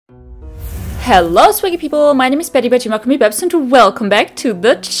Hello swaggy people, my name is Betty Babs and welcome back to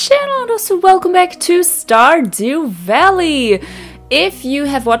the channel and also welcome back to Stardew Valley. If you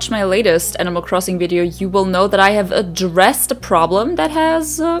have watched my latest Animal Crossing video, you will know that I have addressed a problem that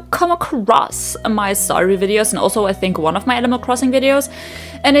has come across my Stardew videos and also I think one of my Animal Crossing videos.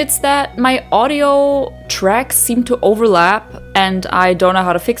 And it's that my audio tracks seem to overlap and I don't know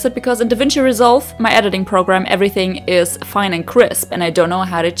how to fix it because in DaVinci Resolve, my editing program, everything is fine and crisp and I don't know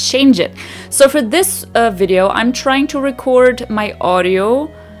how to change it. So for this video, I'm trying to record my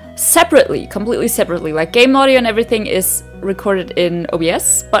audio separately, completely separately. Like game audio and everything is recorded in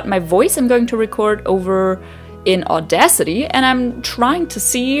OBS, but my voice I'm going to record over in Audacity and I'm trying to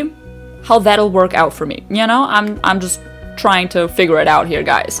see how that'll work out for me. You know, I'm just trying to figure it out here,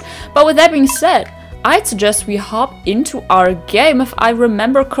 guys. But with that being said, I'd suggest we hop into our game. If I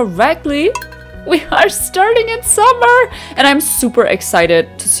remember correctly, we are starting in Summerrr and I'm super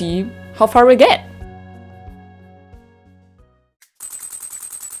excited to see how far we get.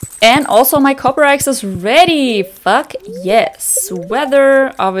 And also my copper axe is ready! Fuck yes!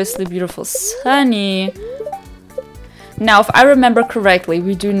 Weather, obviously beautiful sunny. Now, if I remember correctly,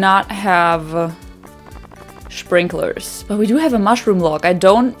 we do not have sprinklers. But we do have a mushroom log. I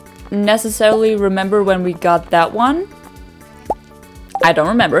don't necessarily remember when we got that one. I don't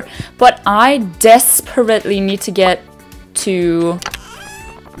remember. But I desperately need to get to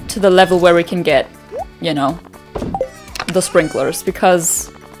the level where we can get, you know, the sprinklers.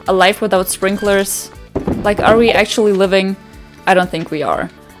 Because a life without sprinklers, like, are we actually living? I don't think we are.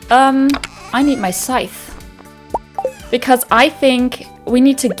 I need my scythe. Because I think we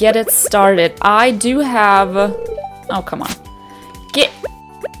need to get it started. I do have... Oh, come on.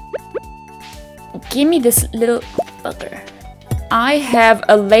 Give me this little bugger. I have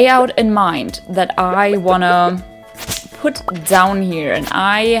a layout in mind that I wanna put down here. And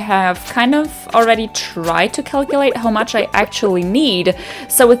I have kind of already tried to calculate how much I actually need.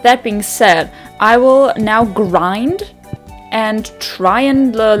 So with that being said, I will now grind and try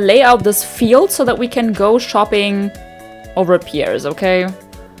and lay out this field so that we can go shopping over at Pierre's, okay?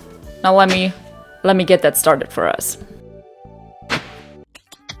 Now let me get that started for us.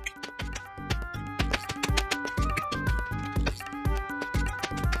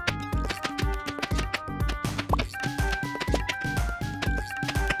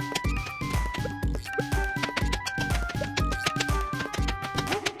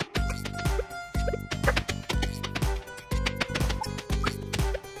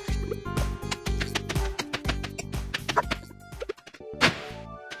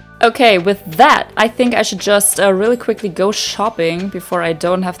 Okay, with that, I think I should just really quickly go shopping before I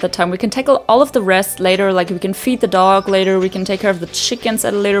don't have the time. We can tackle all of the rest later, like we can feed the dog later, we can take care of the chickens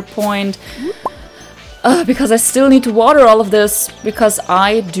at a later point. Because I still need to water all of this, because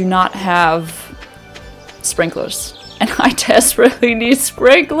I do not have sprinklers. And I desperately need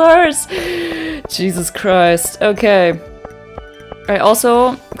sprinklers! Jesus Christ, okay. I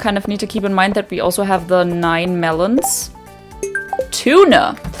also kind of need to keep in mind that we also have the 9 melons.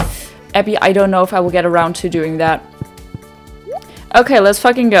 Tuna! Abby, I don't know if I will get around to doing that. Okay, let's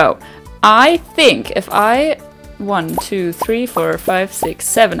fucking go. I think if I... 1, 2, 3, 4, 5, 6,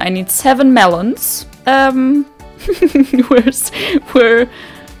 7. I need 7 melons. Where...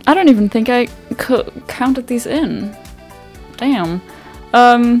 I don't even think I counted these in. Damn.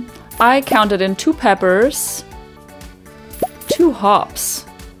 I counted in 2 peppers. 2 hops.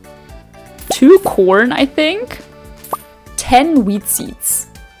 2 corn, I think. 10 wheat seeds.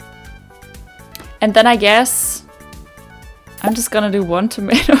 And then I guess I'm just gonna do 1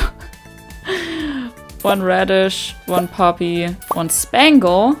 tomato, 1 radish, 1 poppy, 1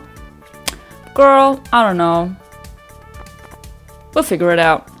 spangle. Girl, I don't know. We'll figure it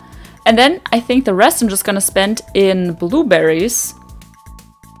out. And then I think the rest I'm just gonna spend in blueberries.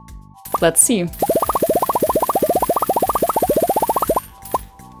 Let's see.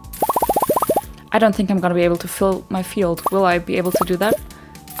 I don't think I'm gonna be able to fill my field. Will I be able to do that?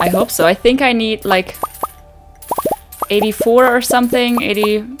 I hope so. I think I need like 84 or something.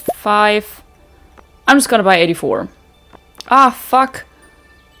 85. I'm just gonna buy 84. Ah, fuck.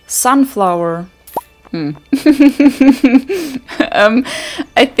 Sunflower. I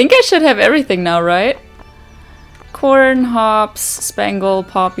think I should have everything now, right? Corn, hops, spangle,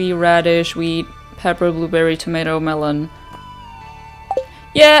 poppy, radish, wheat, pepper, blueberry, tomato, melon.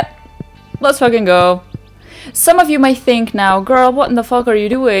 Yeah. Let's fucking go. Some of you might think now, girl, what in the fuck are you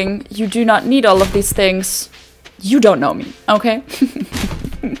doing? You do not need all of these things. You don't know me, okay?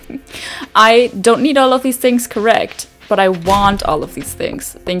 I don't need all of these things, correct. But I want all of these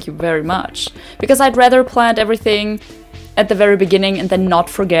things. Thank you very much. Because I'd rather plant everything at the very beginning and then not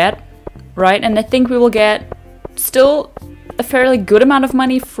forget. right? And I think we will get still a fairly good amount of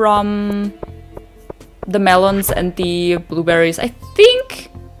money from the melons and the blueberries. I think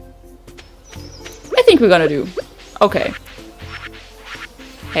we're gonna do. Okay.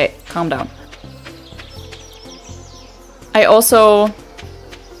 Hey, calm down.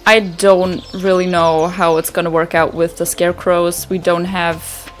 I don't really know how it's gonna work out with the scarecrows. We don't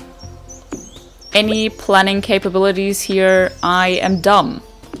have any planning capabilities here. I am dumb.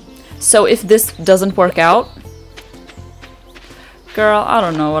 So if this doesn't work out, girl, I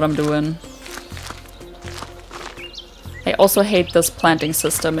don't know what I'm doing. I also hate this planting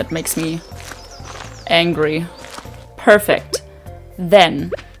system. It makes me angry. Perfect.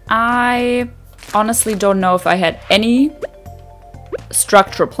 Then, I honestly don't know if I had any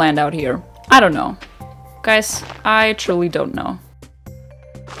structure planned out here. I don't know. Guys, I truly don't know.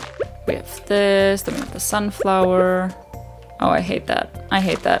 We have this, then we have the sunflower. Oh, I hate that. I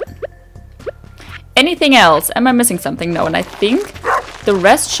hate that. Anything else? Am I missing something? No, and I think the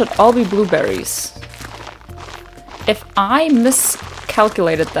rest should all be blueberries. If I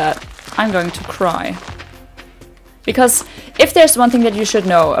miscalculated that, I'm going to cry. Because if there's one thing that you should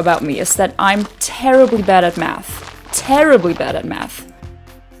know about me is that I'm terribly bad at math. Terribly bad at math.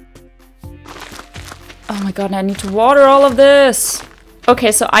 Oh my god, I need to water all of this.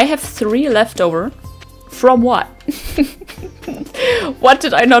 Okay, so I have 3 left over. From what? What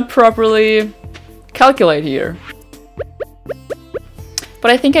did I not properly calculate here?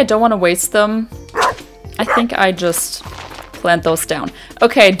 But I think I don't want to waste them. I think I just plant those down.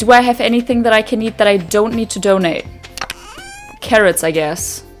 Okay, do I have anything that I can eat that I don't need to donate? Carrots, I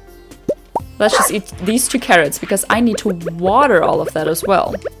guess. Let's just eat these 2 carrots because I need to water all of that as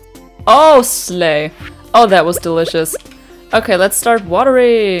well. Oh, slay. Oh, that was delicious. Okay, let's start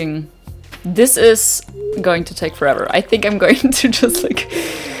watering. This is going to take forever. I think I'm going to just like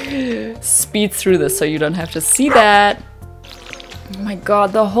speed through this so you don't have to see that. Oh my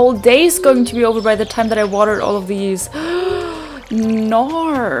god, the whole day is going to be over by the time that I watered all of these.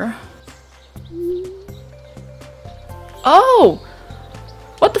 Nar. Oh!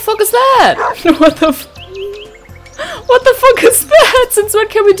 What the fuck is that? What the fuck is that? Since when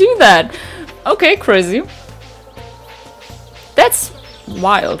can we do that? Okay, crazy. That's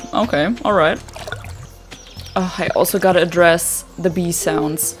wild. Okay, alright. Oh, I also gotta address the bee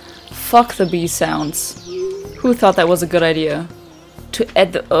sounds. Fuck the bee sounds. Who thought that was a good idea? To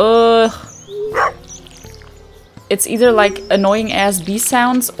add the... Ugh. It's either like annoying ass bee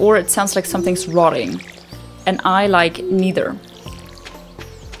sounds or it sounds like something's rotting. And I like neither.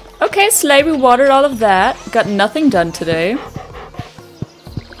 Okay, slay, we watered all of that. Got nothing done today.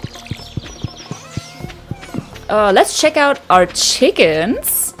 Let's check out our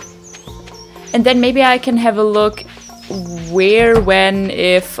chickens. And then maybe I can have a look where, when,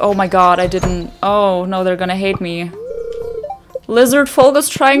 if... Oh my god, I didn't... Oh no, they're gonna hate me. Lizard folk is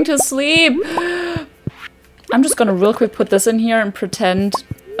trying to sleep. I'm just gonna real quick put this in here and pretend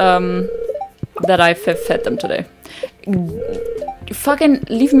that I've fed them today. Fucking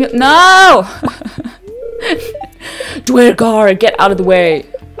leave me... No! Dwergar, get out of the way.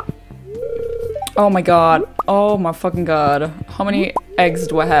 Oh my god. Oh my fucking god. How many eggs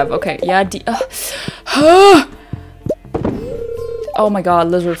do I have? Okay, yeah, oh my god,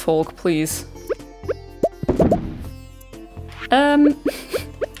 lizard folk, please.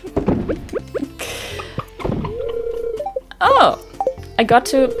 Oh! I got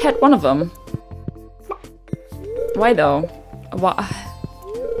to pet one of them. Why though?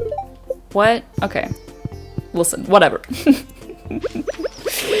 What? Okay. Listen, whatever.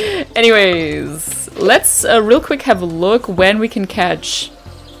 Anyways, let's real quick have a look when we can catch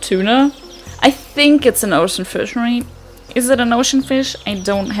tuna. I think it's an ocean fish, right? Is it an ocean fish? I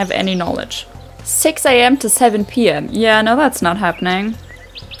don't have any knowledge. 6 AM to 7 PM. Yeah, no, that's not happening.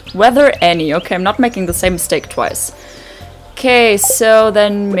 Whether any. Okay, I'm not making the same mistake twice. Okay, so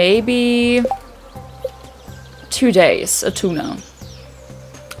then maybe 2 days, a tuna.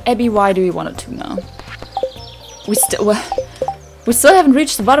 Abby, why do we want a tuna? We still haven't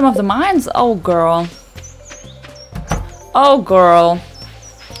reached the bottom of the mines? Oh, girl. Oh, girl.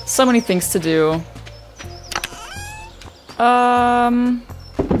 So many things to do.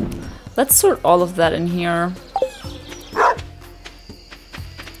 Let's sort all of that in here.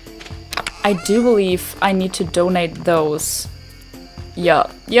 I do believe I need to donate those.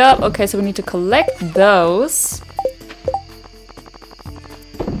 Yup. Yup. Okay, so we need to collect those.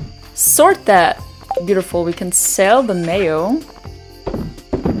 Sort that. Beautiful. We can sell the mayo.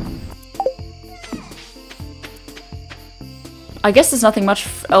 I guess there's nothing much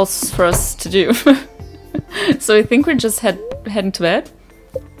else for us to do. So I think we're just heading to bed.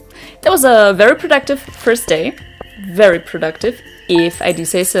 That was a very productive first day. Very productive, if I do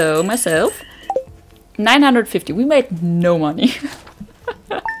say so myself. 950. We made no money.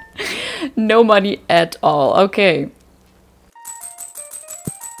 No money at all. Okay.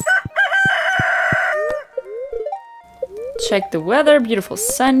 Check the weather. Beautiful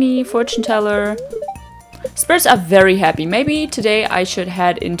sunny. Fortune teller. Spirits are very happy. Maybe today I should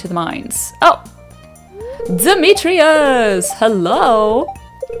head into the mines. Oh! Demetrius! Hello!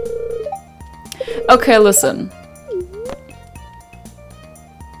 Okay, listen.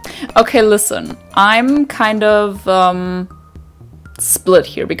 Okay, listen. I'm kind of split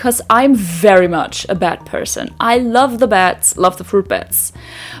here because I'm very much a bat person. I love the bats, love the fruit bats.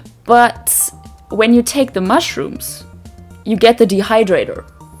 But when you take the mushrooms, you get the dehydrator.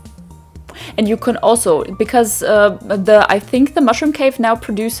 And you can also, because I think the mushroom cave now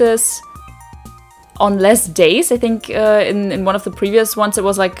produces on less days. I think in one of the previous ones it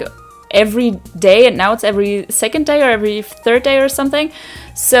was like every day, and now it's every second day or every third day or something.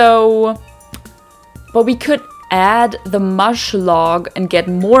 So, but we could add the mush log and get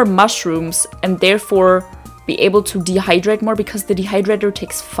more mushrooms and therefore be able to dehydrate more, because the dehydrator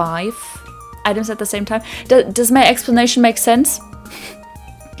takes 5 items at the same time. Does my explanation make sense?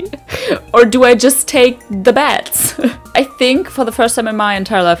 Or do I just take the bats? I think for the first time in my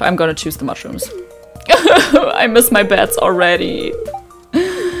entire life I'm gonna choose the mushrooms. I miss my bats already.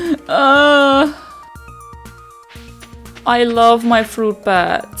 I love my fruit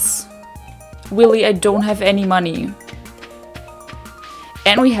bats. Willy, I don't have any money.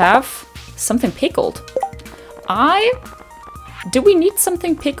 And we have something pickled. Do we need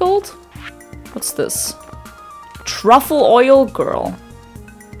something pickled? What's this? Truffle oil girl.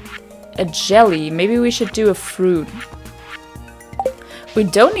 A jelly. Maybe we should do a fruit. We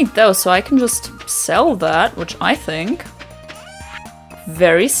don't need those, so I can just sell that, which I think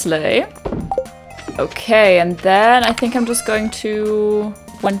very slay. Okay, and then I think I'm just going to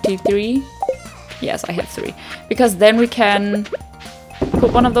 23. Yes, I have 3. Because then we can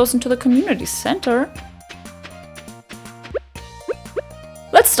put one of those into the community center.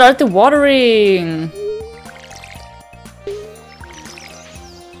 Let's start the watering.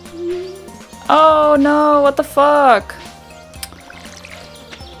 Oh no, what the fuck?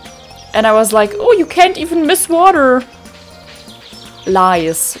 And I was like, oh, you can't even miss water.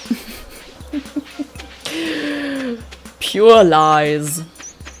 Lies. Pure lies.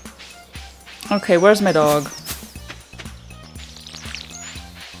 Okay, where's my dog?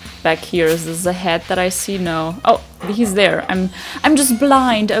 Back here. Is this a head that I see? No. Oh, he's there. I'm just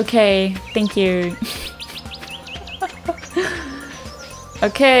blind. Okay, thank you.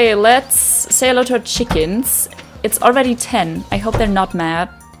 Okay, let's say hello to our chickens. It's already 10. I hope they're not mad.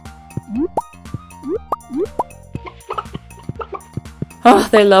 Oh,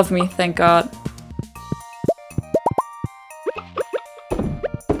 they love me, thank God.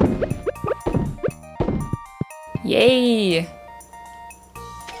 Yay!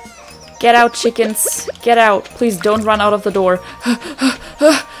 Get out, chickens. Get out. Please don't run out of the door.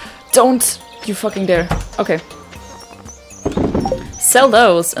 Don't you fucking dare. Okay. Sell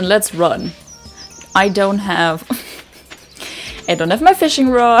those and let's run. I don't have my fishing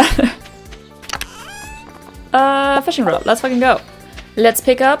rod. Fishing rod. Let's fucking go. Let's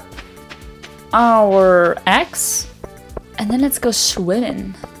pick up our axe and then let's go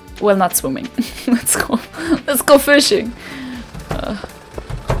swimming. Well, not swimming. Let's go fishing.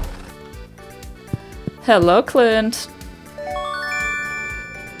 Hello, Clint.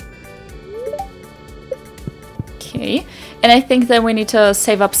 Okay, and I think that we need to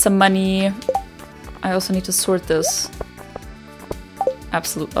save up some money. I also need to sort this.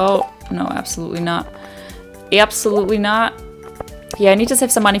 Oh, no, absolutely not. Absolutely not. Yeah, I need to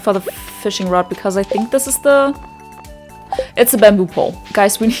save some money for the fishing rod because I think this is the... It's a bamboo pole.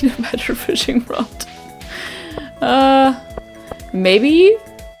 Guys, we need a better fishing rod. Maybe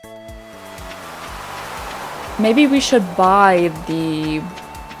we should buy the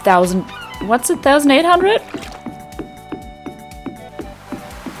 1,000... What's it? 1,800?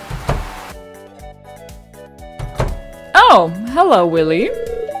 Oh, hello, Willy.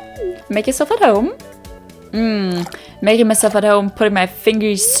 Make yourself at home. Making myself at home, putting my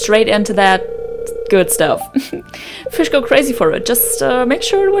fingers straight into that good stuff. Fish go crazy for it. Just make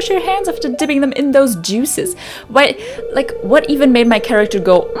sure to wash your hands after dipping them in those juices. Why, like, what even made my character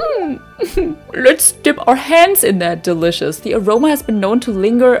go, let's dip our hands in that delicious. The aroma has been known to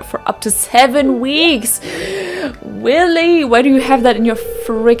linger for up to 7 weeks. Willy, why do you have that in your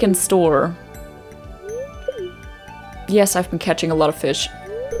freaking store? Yes, I've been catching a lot of fish.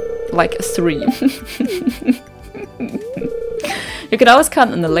 Like 3. You can always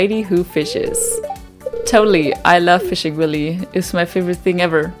count on the lady who fishes. Totally, I love fishing, Willy. It's my favorite thing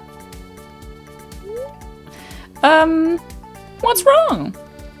ever. What's wrong?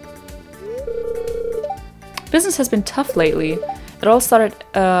 Business has been tough lately. It all started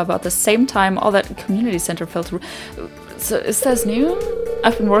about the same time all that community center fell through. So is this new?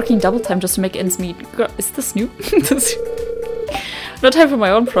 I've been working double time just to make ends meet. Girl, is this new? No time for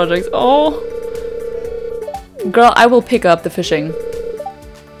my own projects. Oh. Girl, I will pick up the fishing.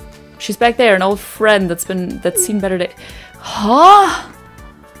 She's back there, an old friend that's seen better days. Huh?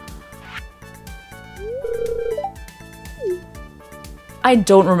 I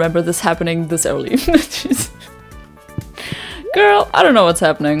don't remember this happening this early. Girl, I don't know what's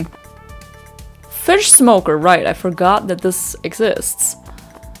happening. Fish smoker, right, I forgot that this exists.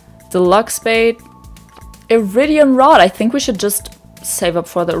 Deluxe bait. Iridium rod, I think we should just save up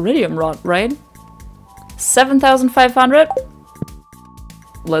for the iridium rod, right? 7,500?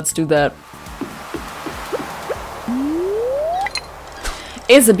 Let's do that.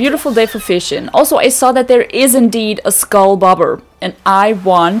 It's a beautiful day for fishing. Also, I saw that there is indeed a skull bobber, and I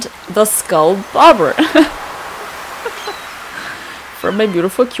want the skull bobber. For my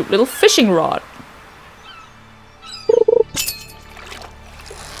beautiful, cute little fishing rod.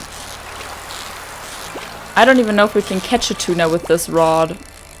 I don't even know if we can catch a tuna with this rod.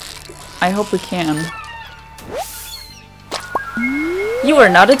 I hope we can. You are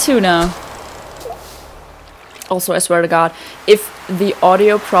not a tuna. Also, I swear to God, if the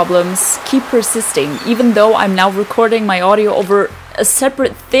audio problems keep persisting, even though I'm now recording my audio over a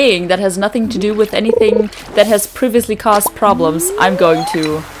separate thing that has nothing to do with anything that has previously caused problems, I'm going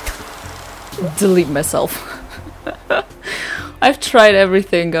to delete myself. I've tried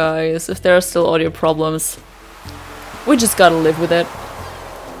everything, guys. If there are still audio problems, we just gotta live with it.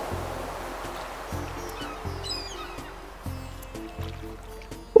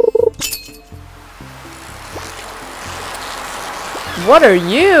 What are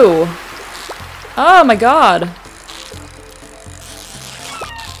you? Oh my god.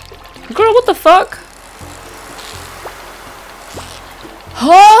 Girl, what the fuck?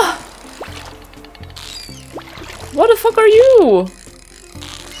 Huh? What the fuck are you?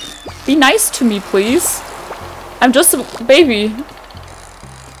 Be nice to me, please. I'm just a baby.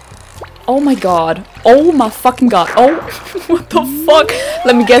 Oh my god. Oh my fucking god. Oh, what the fuck?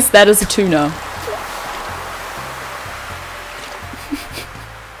 Let me guess, that is a tuna.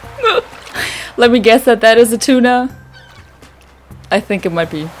 Let me guess that that is a tuna. I think it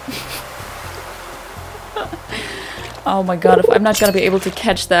might be. Oh my god, if I'm not gonna be able to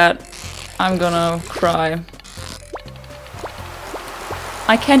catch that, I'm gonna cry.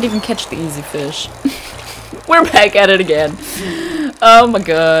 I can't even catch the easy fish. We're back at it again. Oh my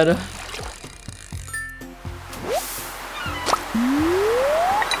god.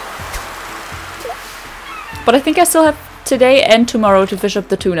 But I think I still have today and tomorrow to fish up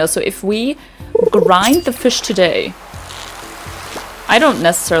the tuna, so if we grind the fish today, I don't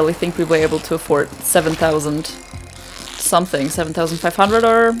necessarily think we'll be able to afford 7,000 something, 7,500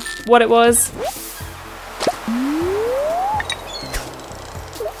 or what it was.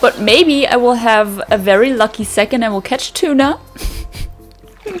 But maybe I will have a very lucky second and will catch tuna.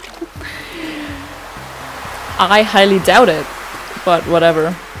 I highly doubt it, but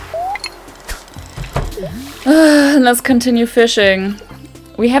whatever. Let's continue fishing.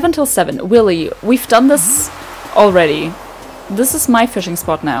 We have until 7. Willy, we've done this already. This is my fishing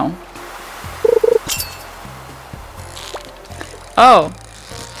spot now. Oh.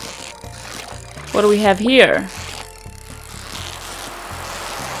 What do we have here?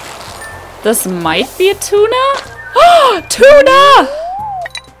 This might be a tuna? Oh, tuna!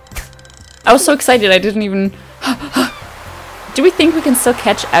 I was so excited I didn't even... Do we think we can still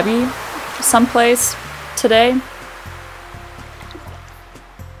catch Abby someplace today?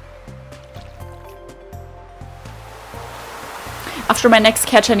 After my next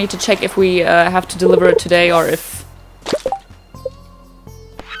catch, I need to check if we have to deliver it today or if...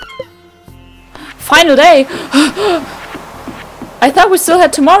 Final day! I thought we still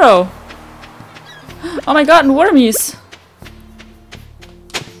had tomorrow! Oh my god, and wormies!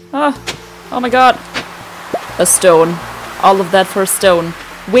 Oh my god. A stone. All of that for a stone.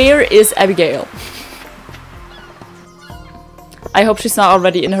 Where is Abigail? I hope she's not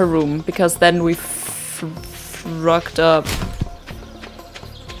already in her room, because then we fucked up.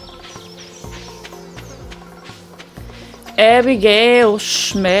 Abigail,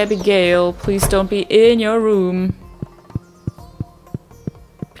 Schmabigail, please don't be in your room.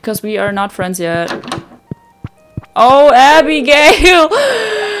 Because we are not friends yet. Oh, Abigail!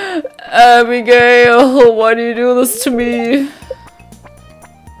 Abigail, why do you do this to me?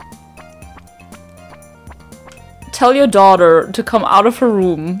 Tell your daughter to come out of her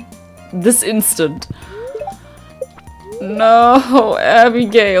room this instant. No,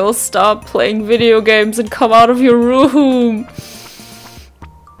 Abigail, stop playing video games and come out of your room.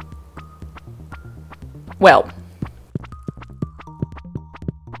 Well.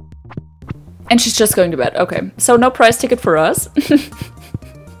 And she's just going to bed. Okay, so no prize ticket for us.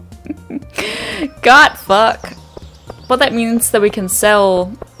 God, fuck. But that means that we can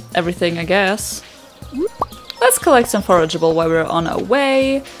sell everything, I guess. Let's collect some forageable while we're on our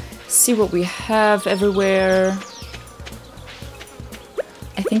way. See what we have everywhere.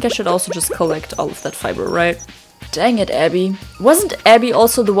 I think I should also just collect all of that fiber, right? Dang it, Abby. Wasn't Abby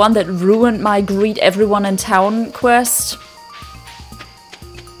also the one that ruined my greet everyone in town quest?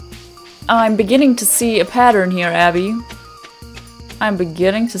 I'm beginning to see a pattern here, Abby. I'm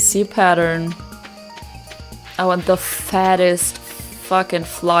beginning to see a pattern. Oh, and the fattest fucking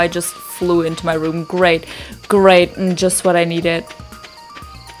fly just flew into my room. Great. Great. And just what I needed.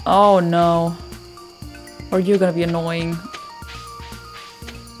 Oh no. Or you're gonna be annoying.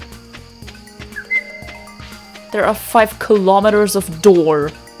 There are 5 kilometers of door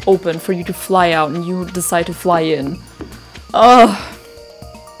open for you to fly out and you decide to fly in. Ugh.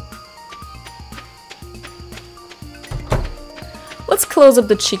 Let's close up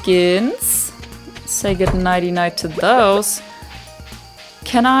the chickens. Say good nighty night to those.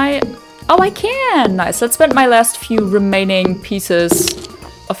 Can I? Oh, I can! Nice. Let's spend my last few remaining pieces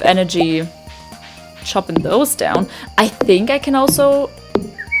of energy chopping those down. I think I can also...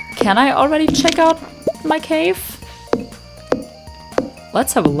 Can I already check out my cave?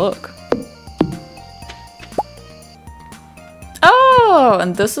 Let's have a look. Oh,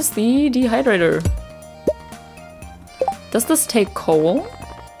 and this is the dehydrator. Does this take coal?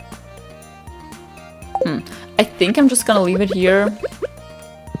 I think I'm just gonna leave it here.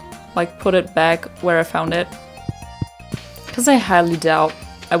 Like, put it back where I found it. Because I highly doubt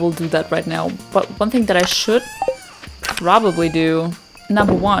I will do that right now. But one thing that I should probably do...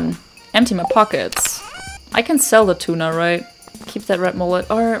 Number 1, empty my pockets. I can sell the tuna, right? Keep that red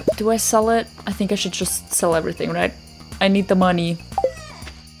mullet. Or do I sell it? I think I should just sell everything, right? I need the money.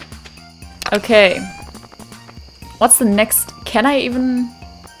 Okay. What's the next? Can I even...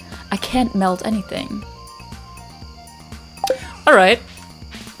 I can't melt anything. Alright.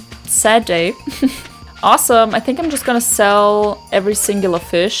 Sad day. Awesome. I think I'm just gonna sell every singular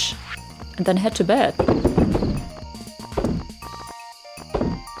fish and then head to bed.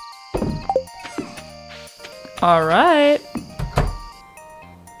 Alright.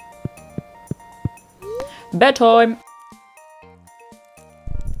 Bedtime.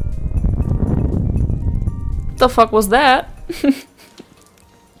 The fuck was that?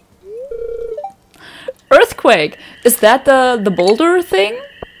 Earthquake! Is that the boulder thing?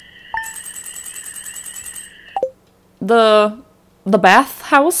 The bath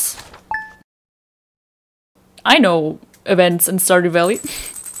house? I know events in Stardew Valley.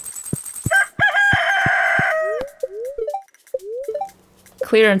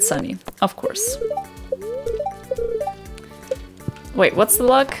 Clear and sunny, of course. Wait, what's the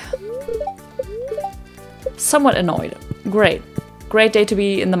luck? Somewhat annoyed. Great. Great day to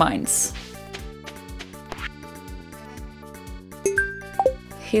be in the mines.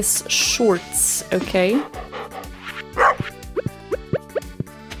 His shorts, okay.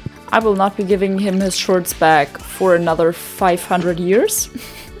 I will not be giving him his shorts back for another 500 years.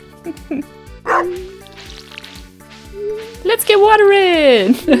 Let's get water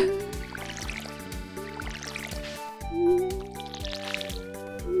in!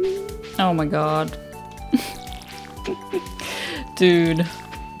 Oh my god. Dude.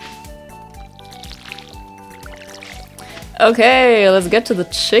 Okay, let's get to the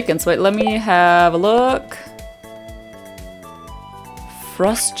chickens. Wait, let me have a look.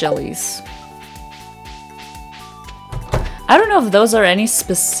 Frost jellies. I don't know if those are any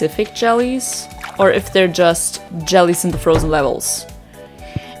specific jellies or if they're just jellies in the frozen levels.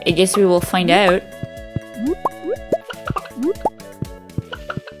 I guess we will find out.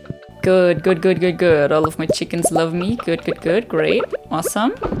 Good, good, good, good, good. All of my chickens love me. Good, good, good. Great.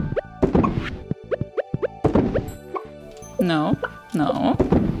 Awesome. No. No.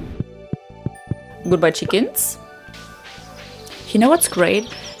 Goodbye, chickens. You know what's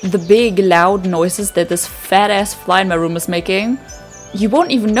great? The big, loud noises that this fat-ass fly in my room is making, you won't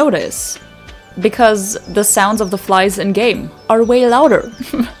even notice. Because the sounds of the flies in-game are way louder.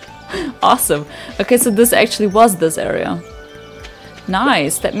 Awesome. Okay, so this actually was this area.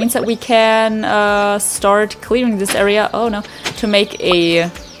 Nice. That means that we can start clearing this area. Oh no. To make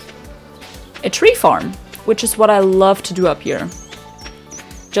a tree farm, which is what I love to do up here.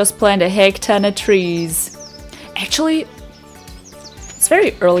 Just plant a heck ton of trees. Actually, it's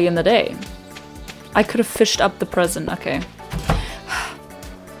very early in the day. I could have fished up the present. Okay.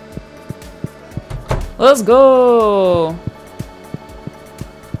 Let's go!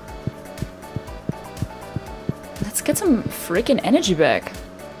 Let's get some freaking energy back.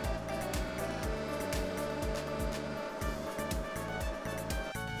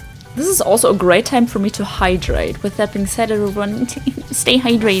 This is also a great time for me to hydrate. With that being said, everyone, stay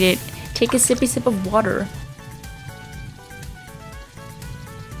hydrated. Take a sippy sip of water.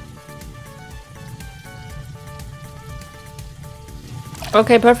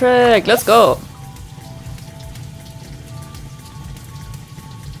 Okay, perfect. Let's go.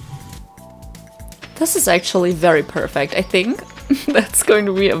 This is actually very perfect. I think that's going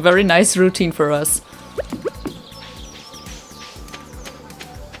to be a very nice routine for us.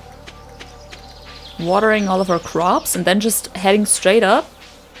 Watering all of our crops and then just heading straight up.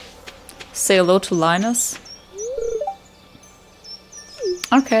 Say hello to Linus.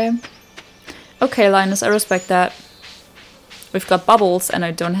 Okay. Okay, Linus, I respect that. We've got bubbles and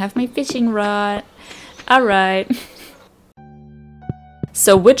I don't have my fishing rod. Alright.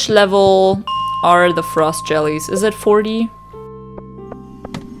 So which level are the frost jellies? Is it 40?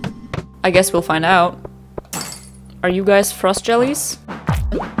 I guess we'll find out. Are you guys frost jellies?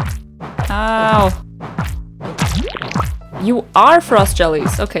 Ow. You are frost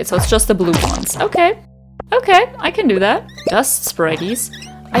jellies. Okay, so it's just the blue ones. Okay. Okay, I can do that. Dust sprites.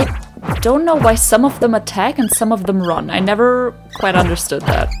 I don't know why some of them attack and some of them run. I never quite understood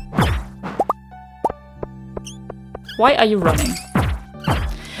that. Why are you running?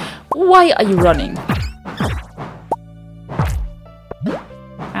 Why are you running?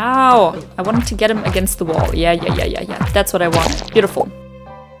 Ow! I wanted to get him against the wall. Yeah. That's what I wanted. Beautiful.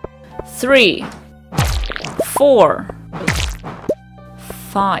 3, 4,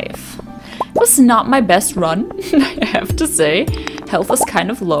 5. It was not my best run, I have to say. Health is kind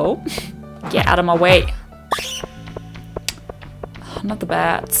of low. Get out of my way. Not the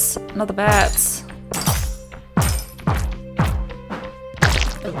bats. Not the bats.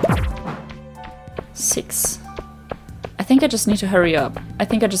 Six. I think I just need to hurry up. I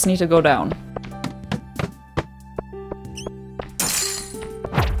think I just need to go down.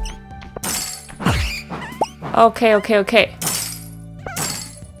 Okay.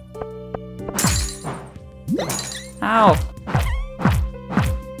 Ow.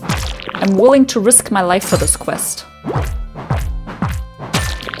 I'm willing to risk my life for this quest.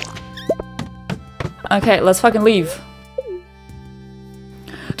 Okay, let's fucking leave.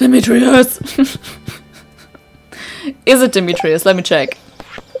 Demetrius! Is it Demetrius? Let me check.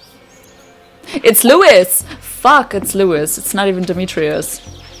 It's Lewis! Fuck, it's Lewis. It's not even Demetrius.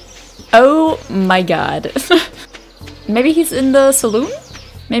 Oh my god. Maybe he's in the saloon?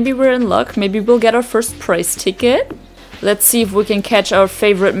 Maybe we're in luck. Maybe we'll get our first prize ticket. Let's see if we can catch our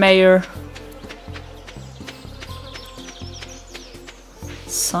favorite mayor.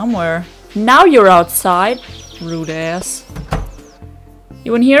 Somewhere. Now you're outside. Rude ass.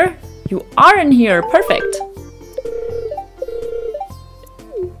 You in here? You are in here. Perfect.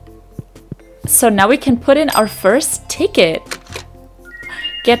 So now we can put in our first ticket.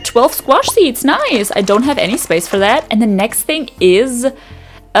 Get 12 squash seeds. Nice. I don't have any space for that. And the next thing is...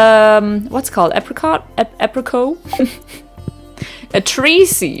 what's it called? Apricot? Apricot? A tree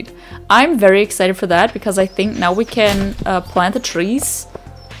seed. I'm very excited for that because I think now we can plant the trees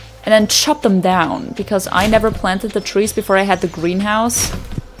and then chop them down, because I never planted the trees before I had the greenhouse.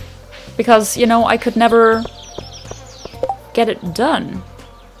 Because, you know, I could never get it done.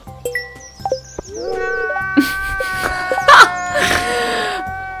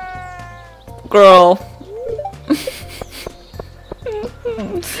 Girl.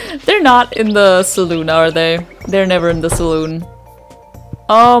 They're not in the saloon, are they? They're never in the saloon.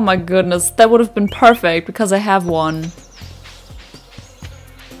 Oh my goodness, that would have been perfect because I have one.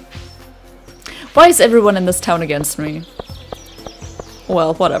 Why is everyone in this town against me?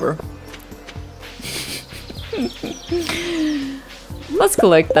 Well, whatever. Let's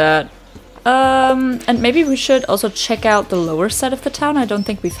collect that. And maybe we should also check out the lower side of the town. I don't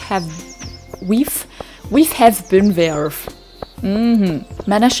think we've been there. Man,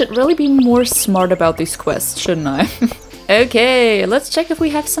 I should really be more smart about these quests, shouldn't I? Okay, let's check if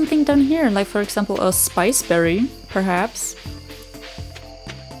we have something down here. Like, for example, a spice berry, perhaps.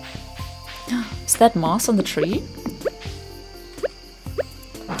 Is that moss on the tree?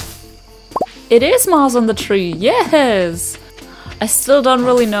 It is moss on the tree, yes! I still don't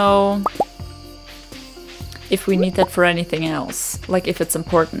really know if we need that for anything else. Like, if it's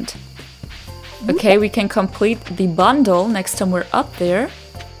important. Okay, we can complete the bundle next time we're up there.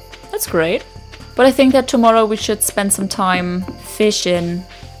 That's great. But I think that tomorrow we should spend some time fishing,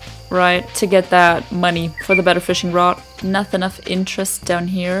 right? To get that money for the better fishing rod. Not enough interest down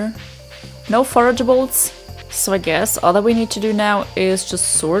here. No forageables. So I guess all that we need to do now is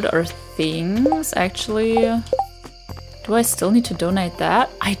just sort our things, actually. Do I still need to donate that?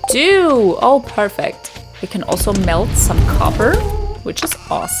 I do! Oh, perfect. We can also melt some copper, which is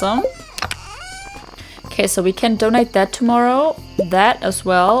awesome. Okay, so we can donate that tomorrow. That as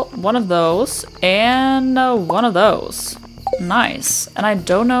well. One of those. And one of those. Nice. And I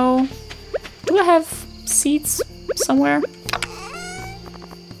don't know... Do I have seeds somewhere?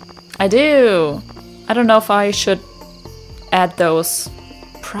 I do! I don't know if I should add those.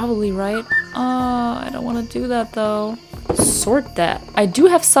 Probably, right? I don't want to do that though. Sort that. I do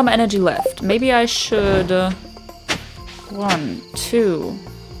have some energy left. Maybe I should... 1, 2,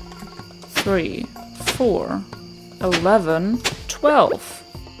 3, 4, 11, 12.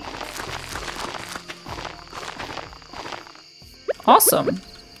 Awesome.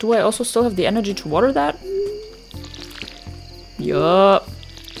 Do I also still have the energy to water that? Yup.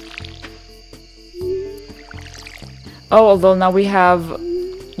 Oh, although now we have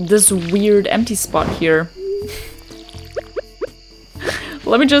this weird empty spot here.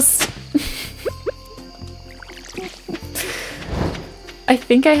 Let me just... I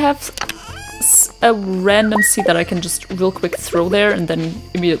think I have a random seed that I can just real quick throw there and then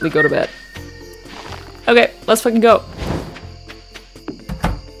immediately go to bed. Okay, let's fucking go.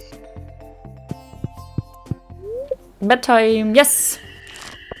 Bedtime, yes!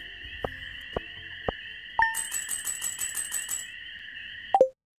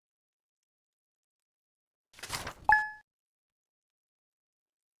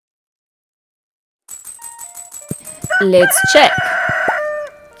 Let's check.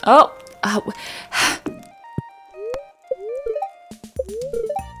 Oh.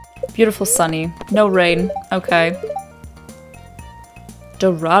 Beautiful sunny. No rain. Okay.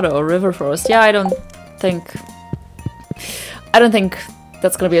 Dorado, river forest. Yeah, I don't think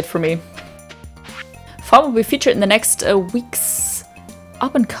that's gonna be it for me. Farm will be featured in the next week's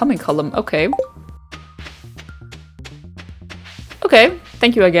up and coming column. Okay. Okay,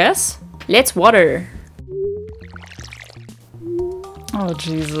 thank you, I guess. Let's water. Oh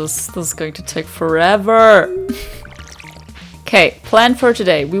Jesus, this is going to take forever. Okay, plan for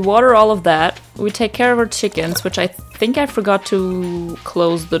today. We water all of that. We take care of our chickens, which I think I forgot to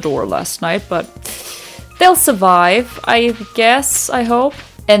close the door last night, but they'll survive, I guess, I hope.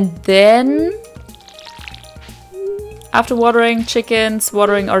 And then, after watering chickens,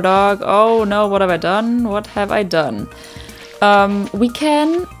 watering our dog, oh no, what have I done? What have I done? We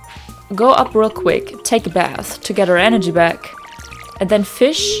can go up real quick, take a bath to get our energy back. And then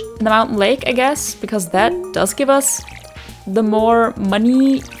fish in the mountain lake, I guess, because that does give us the more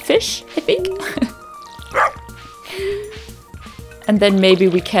money fish, I think. And then maybe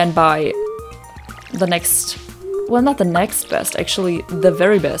we can buy the next, well, not the next best, actually the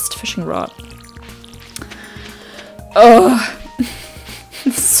very best fishing rod. Oh,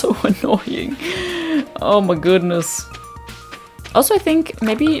 it's so annoying. Oh my goodness. Also, I think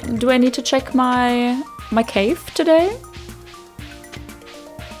maybe, do I need to check my cave today?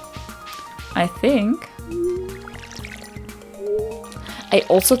 I think. I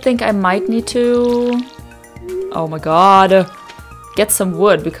also think I might need to... Oh my god. Get some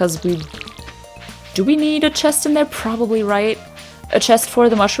wood, because we... Do we need a chest in there? Probably, right? A chest for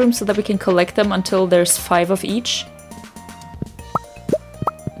the mushrooms so that we can collect them until there's 5 of each.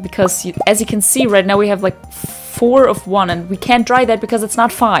 Because, as you can see, right now we have like 4 of one, and we can't dry that because it's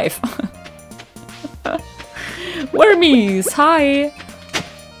not 5. Wormies! Hi!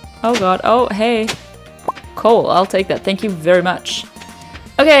 Oh god, oh hey. Coal, I'll take that, thank you very much.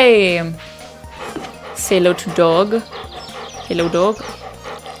 Okay. Say hello to dog. Hello dog.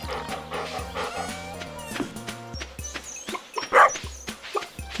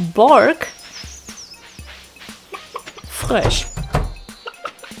 Bark? Fresh.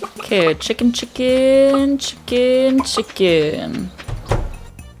 Okay, chicken, chicken, chicken, chicken.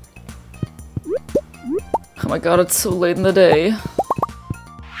 Oh my god, it's so late in the day.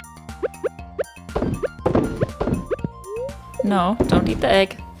 No, don't eat the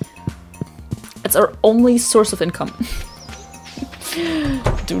egg. It's our only source of income.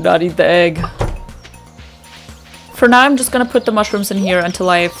 Do not eat the egg. For now, I'm just gonna put the mushrooms in here until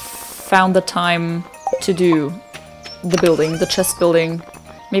I found the time to do the building, the chest building.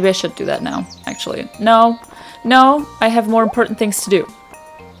 Maybe I should do that now, actually. No, no, I have more important things to do.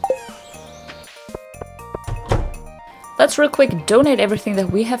 Let's real quick donate everything that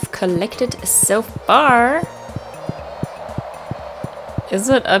we have collected so far. Is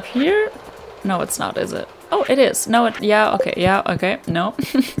it up here? No, it's not, is it? Oh, it is. No, yeah, okay. No,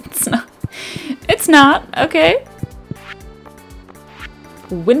 it's not. It's not, okay.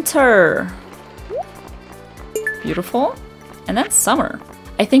 Winter. Beautiful. And then summer.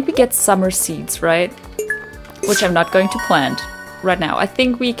 I think we get summer seeds, right? Which I'm not going to plant right now. I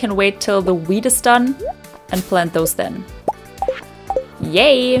think we can wait till the wheat is done and plant those then.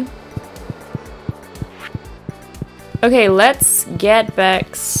 Yay! Okay, let's get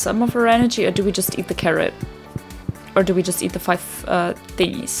back some of our energy, or do we just eat the carrot? Or do we just eat the 5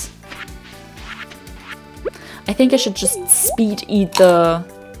 thingies? I think I should just speed eat the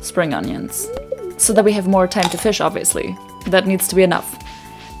spring onions. So that we have more time to fish, obviously. That needs to be enough.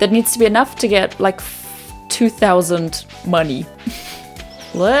 That needs to be enough to get like 2,000 money.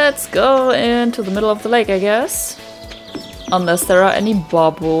 Let's go into the middle of the lake, I guess. Unless there are any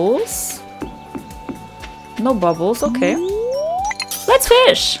bubbles. No bubbles, okay. Let's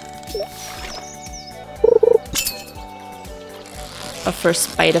fish! Our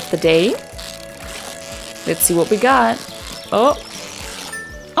first bite of the day. Let's see what we got. Oh!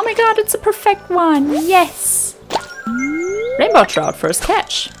 Oh my god, it's a perfect one! Yes! Rainbow trout, first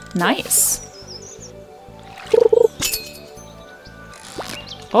catch. Nice.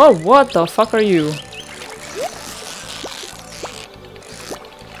 Oh, what the fuck are you?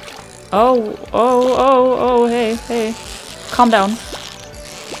 Oh, hey. Calm down.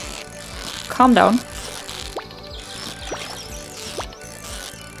 Calm down.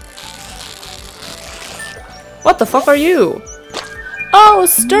 What the fuck are you? Oh,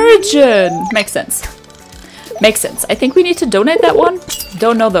 sturgeon! Makes sense. Makes sense. I think we need to donate that one.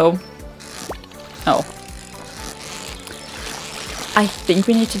 Don't know though. Oh. I think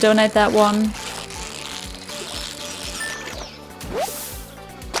we need to donate that one.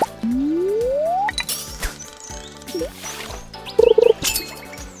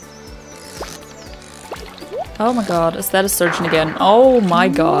 Oh my god, is that a sturgeon again? Oh my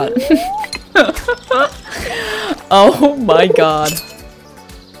god. Oh my god.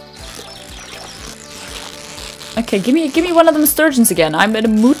 Okay, give me one of them sturgeons again. I'm in a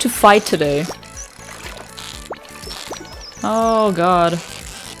mood to fight today. Oh god.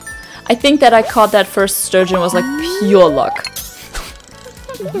 I think that I caught that first sturgeon was like pure luck.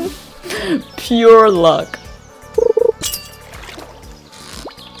 Pure luck.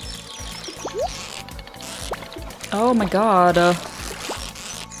 Oh my god.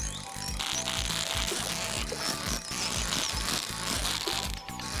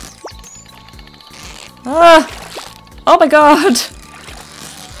 Oh my god.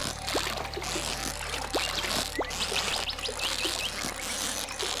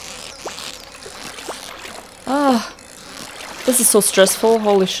 This is so stressful.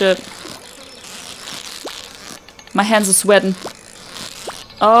 Holy shit. My hands are sweating.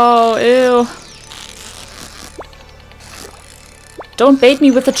 Oh, ew. Don't bait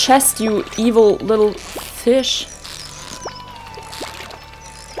me with the chest, you evil little fish.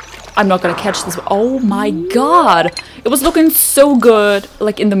 I'm not gonna catch this. Oh my god! It was looking so good,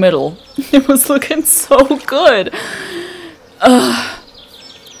 like in the middle. It was looking so good. That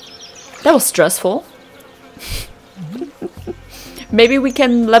was stressful. Maybe we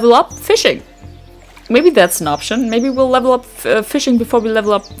can level up fishing. Maybe that's an option. Maybe we'll level up fishing before we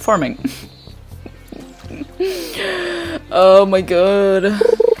level up farming. Oh my god.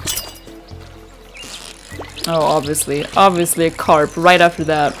 Oh, obviously a carp right after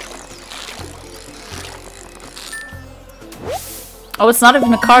that. Oh, it's not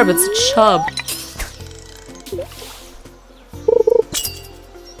even a carp, it's a chub.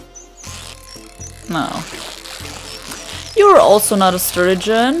 No. You're also not a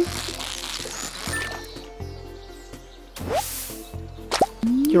sturgeon.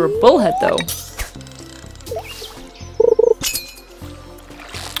 You're a bullhead though.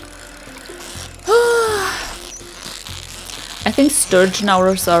 I think sturgeon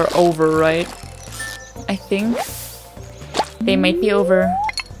hours are over, right? I think they might be over.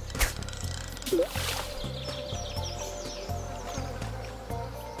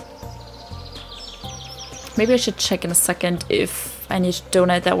 Maybe I should check in a second if I need to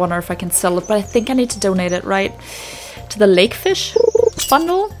donate that one or if I can sell it, but I think I need to donate it, right? To the lakefish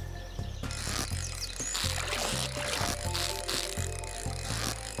bundle?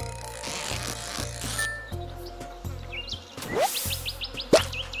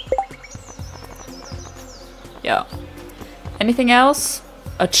 Yeah. Anything else?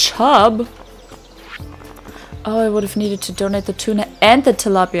 A chub? Oh, I would have needed to donate the tuna and the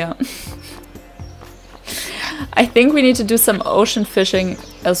tilapia. I think we need to do some ocean fishing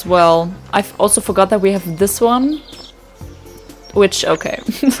as well. I've also forgot that we have this one. Which, okay.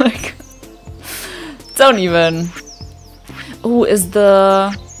 Like, Don't even. Oh, is the...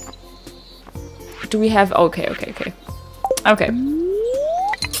 Do we have... Okay. Okay.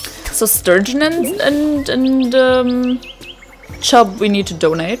 So sturgeon and chub we need to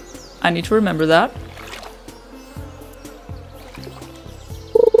donate. I need to remember that.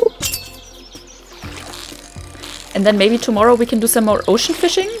 And then maybe tomorrow we can do some more ocean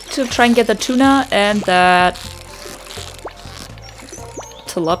fishing to try and get the tuna and that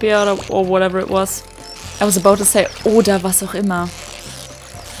tilapia or whatever it was. I was about to say oder was auch immer.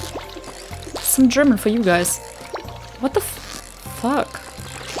 Some German for you guys. What the fuck?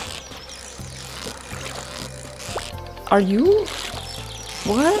 Are you?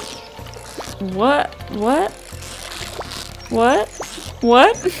 What? What? What? What?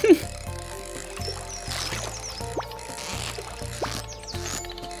 What?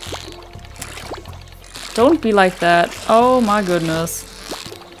 Don't be like that. Oh my goodness.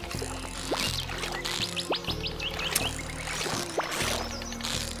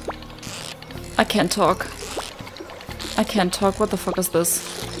 I can't talk. I can't talk. What the fuck is this?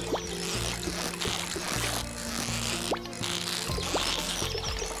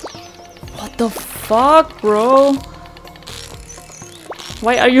 What the fuck, bro?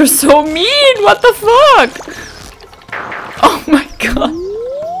 Why are you so mean? What the fuck? Oh my god.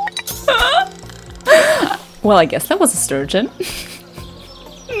 Well, I guess that was a sturgeon.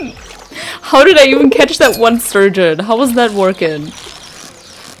 How did I even catch that one sturgeon? How was that working?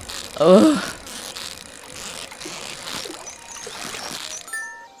 Ugh.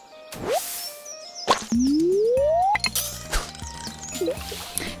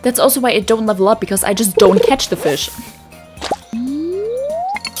 That's also why I don't level up, because I just don't catch the fish.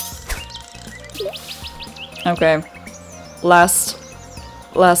 Okay. Last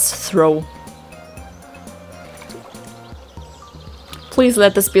throw. Please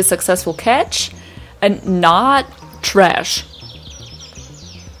let this be a successful catch and not trash.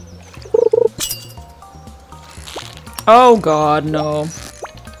 Oh god, no.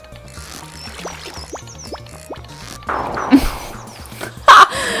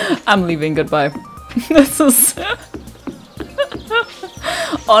 I'm leaving, goodbye. This is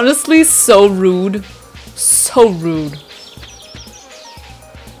honestly so rude. So rude.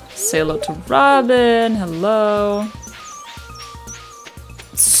 Say hello to Robin, hello.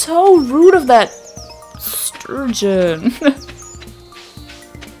 So rude of that sturgeon.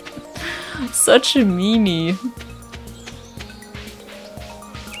 Such a meanie.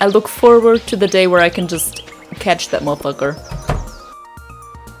 I look forward to the day where I can just catch that motherfucker.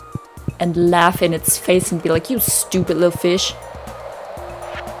 And laugh in its face and be like, you stupid little fish.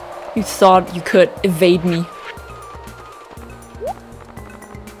 You thought you could evade me.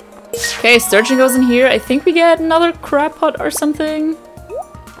 Okay, sturgeon goes in here. I think we get another crab pot or something.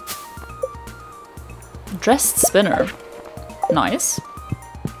 Dressed spinner. Nice.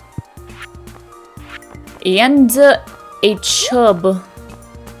 And a chub.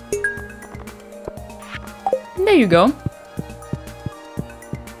 There you go.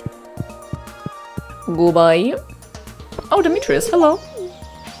 Goodbye. Oh, Demetrius, hello.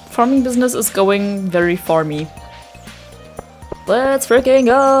 Farming business is going very farmy. Let's freaking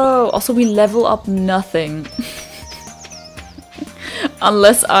go! Also, we level up nothing.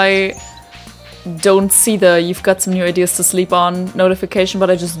 Unless I don't see the "you've got some new ideas to sleep on" notification,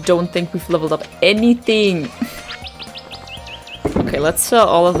 but I just don't think we've leveled up anything. Okay, let's sell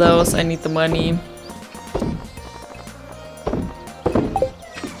all of those. I need the money.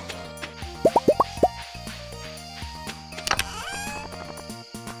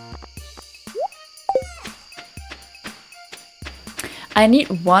 I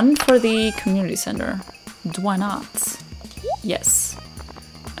need one for the community center. Do I not? Yes.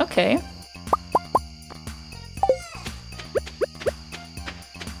 Okay.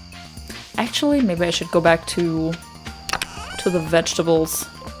 Actually, maybe I should go back to the vegetables.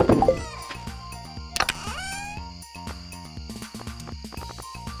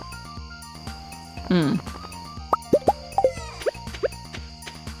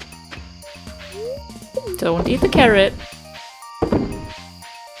 Don't eat the carrot.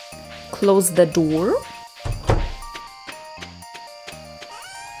 Close the door.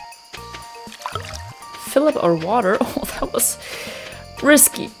 Fill up our water. Oh, that was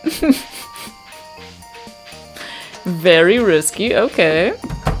risky. Very risky, okay.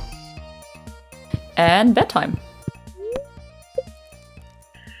 And bedtime.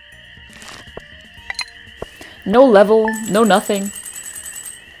 No level, no nothing.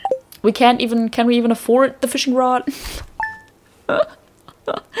 We can't even, can we even afford the fishing rod?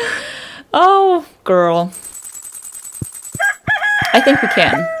 Oh, girl. I think we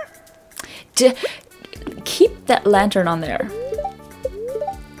can. keep that lantern on there.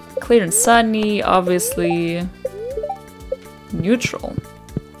 Clear and sunny, obviously. Neutral.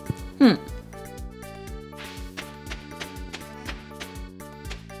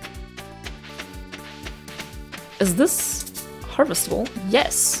 Is this harvestable?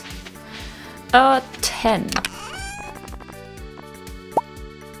 Yes. 10.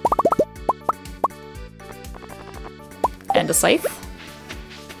 And a scythe?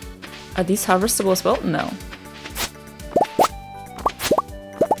 Are these harvestable as well? No.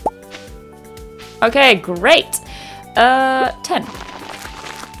 Okay, great. 10.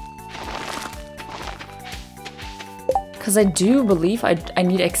 Because I do believe I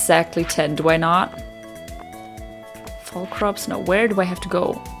need exactly 10, do I not? Fall crops, no. Where do I have to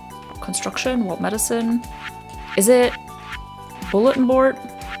go? Construction, wild medicine. Is it bulletin board?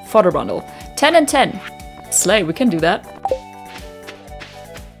 Fodder bundle. 10 and 10. Slay, we can do that.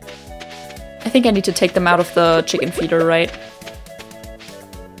 I think I need to take them out of the chicken feeder, right?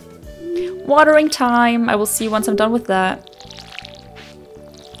 Watering time. I will see once I'm done with that.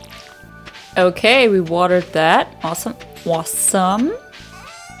 Okay, we watered that. Awesome. Awesome.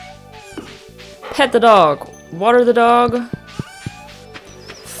 Pet the dog. Water the dog.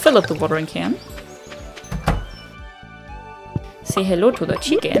 Fill up the watering can. Say hello to the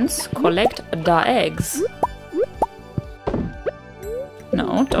chickens. Collect the eggs.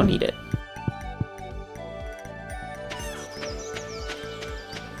 No, don't eat it.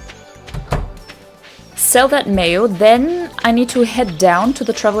 Sell that mayo, then I need to head down to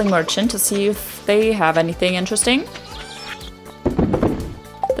the traveling merchant to see if they have anything interesting.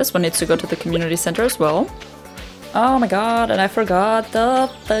 This one needs to go to the community center as well. Oh my god, and I forgot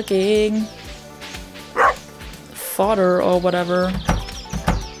the fucking fodder or whatever.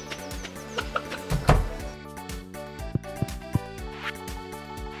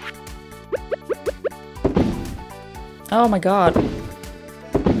 Oh my god.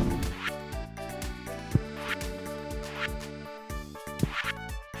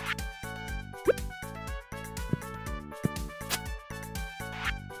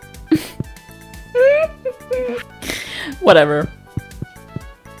 Whatever.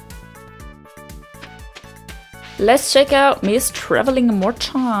 Let's check out Miss Traveling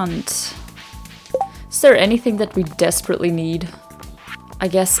Merchant. Is there anything that we desperately need? I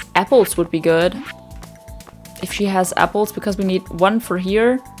guess apples would be good. If she has apples, because we need 1 for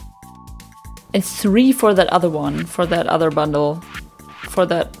here. And 3 for that other one. For that other bundle. For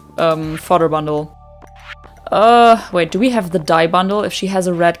that fodder bundle. Wait, do we have the dye bundle if she has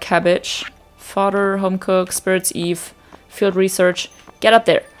a red cabbage? Fodder, home cook, Spirit's Eve, field research. Get up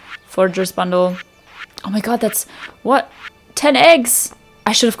there. Foragers bundle. Oh my god, that's... what? 10 eggs!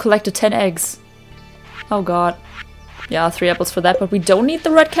 I should have collected 10 eggs. Oh god. Yeah, 3 apples for that, but we don't need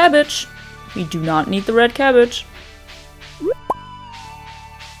the red cabbage. We do not need the red cabbage.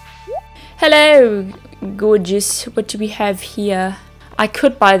 Hello, gorgeous. What do we have here? I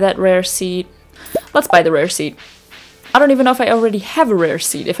could buy that rare seed. Let's buy the rare seed. I don't even know if I already have a rare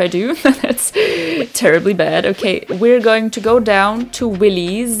seed. If I do, that's terribly bad. Okay, we're going to go down to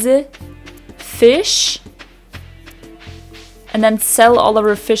Willie's fish. And then sell all of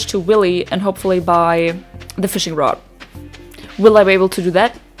our fish to Willie and hopefully buy the fishing rod. Will I be able to do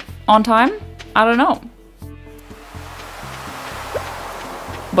that on time? I don't know.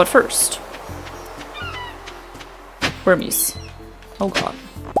 But first. Wormies. Oh god.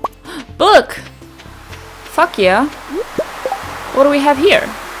 Book! Fuck yeah. What do we have here?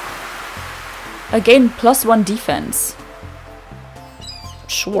 Again, +1 defense.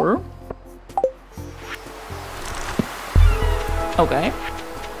 Sure. Okay.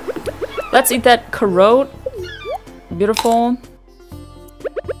 Let's eat that carrot. Beautiful.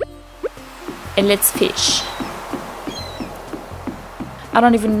 And let's fish. I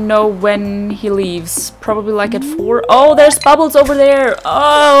don't even know when he leaves. Probably like at 4. Oh, there's bubbles over there.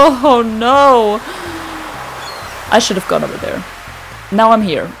 Oh no. I should have gone over there. Now I'm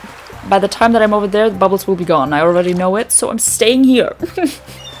here. By the time that I'm over there, the bubbles will be gone. I already know it, so I'm staying here.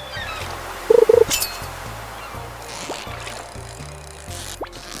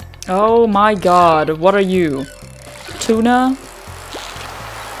 Oh my god, what are you? Tuna?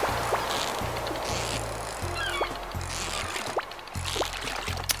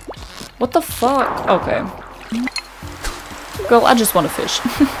 What the fuck? Okay. Girl, I just want to fish.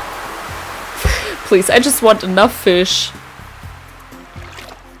 Please, I just want enough fish.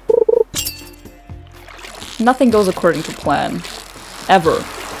 Nothing goes according to plan. Ever.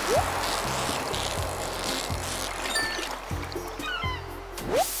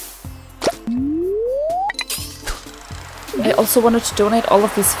 I also wanted to donate all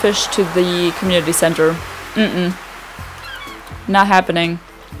of these fish to the community center. Not happening.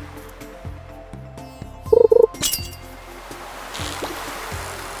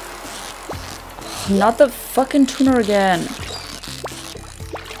 Not the fucking tuner again.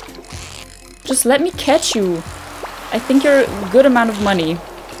 Just let me catch you. I think you're a good amount of money.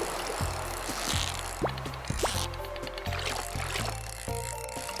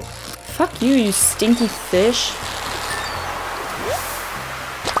 Fuck you, you stinky fish.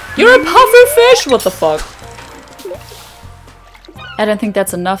 You're a puffer fish! What the fuck? I don't think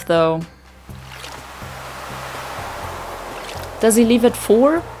that's enough though. Does he leave at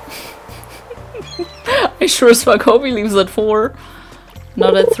 4? I sure as fuck hope he leaves at 4.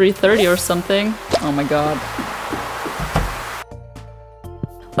 Not at 3:30 or something. Oh my god.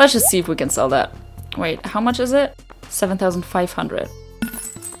 Let's just see if we can sell that. Wait, how much is it? 7,500.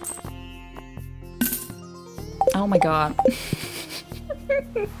 Oh my god.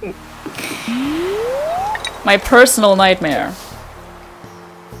 My personal nightmare.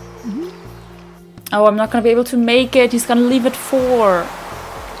 Oh, I'm not gonna be able to make it. He's gonna leave at 4.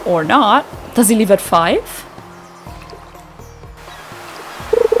 Or not. Does he leave at 5?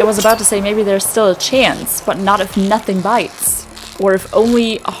 I was about to say maybe there's still a chance, but not if nothing bites. Or if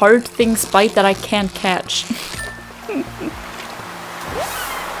only hard things bite that I can't catch.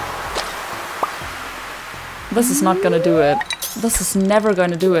 This is not gonna do it. This is never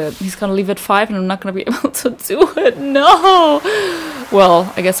gonna do it. He's gonna leave at 5 and I'm not gonna be able to do it. No!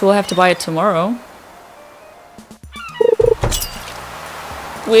 Well, I guess we'll have to buy it tomorrow.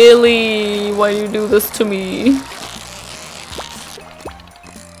 Willy, why do you do this to me?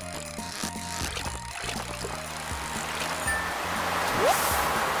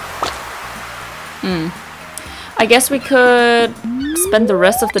 I guess we could spend the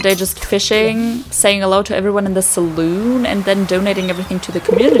rest of the day just fishing, saying hello to everyone in the saloon, and then donating everything to the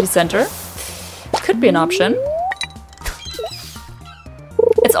community center. Could be an option.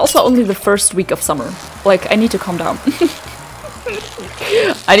 It's also only the first week of summer. Like, I need to calm down.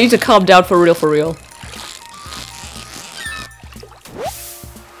 I need to calm down for real, for real.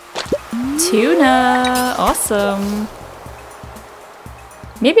 Tuna! Awesome!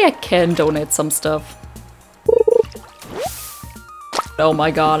 Maybe I can donate some stuff. Oh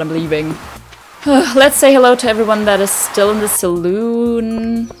my god, I'm leaving. Let's say hello to everyone that is still in the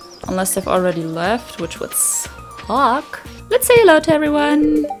saloon. Unless they've already left, which would suck. Let's say hello to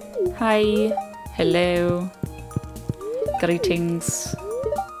everyone. Hi. Hello. Greetings.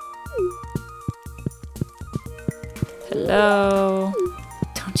 Hello.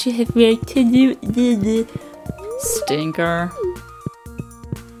 Don't you have work to do? Stinker.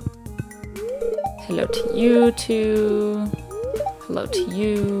 Hello to you too. Hello to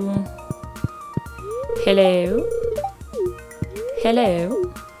you. Hello.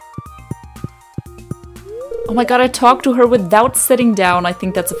 Hello. Oh my god, I talked to her without sitting down. I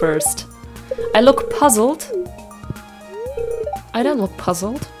think that's a first. I look puzzled. I don't look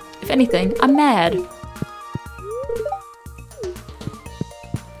puzzled. If anything, I'm mad.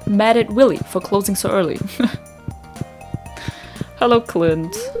 Mad at Willy for closing so early. Hello,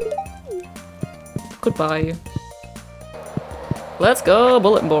 Clint. Goodbye. Let's go,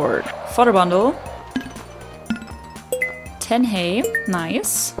 bulletin board. Fodder bundle. 10 hay.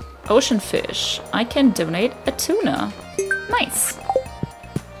 Nice. Ocean fish. I can donate a tuna. Nice.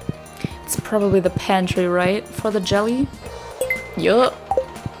 It's probably the pantry, right? For the jelly? Yup.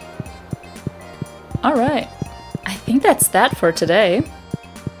 Alright. I think that's that for today.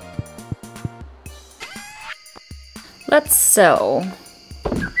 Let's sell.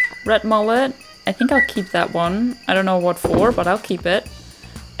 Red mullet. I think I'll keep that one. I don't know what for, but I'll keep it.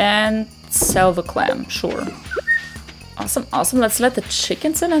 And sell the clam, sure. Awesome, awesome. Let's let the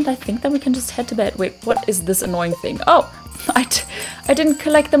chickens in and I think then we can just head to bed. Wait, what is this annoying thing? Oh, I didn't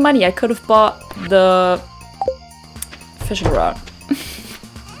collect the money. I could have bought the fishing rod.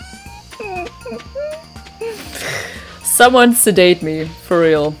 Someone sedate me, for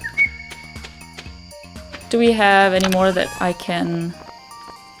real. Do we have any more that I can...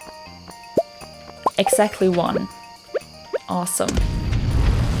 Exactly one. Awesome.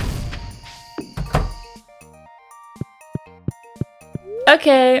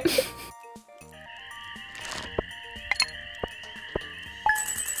 Okay.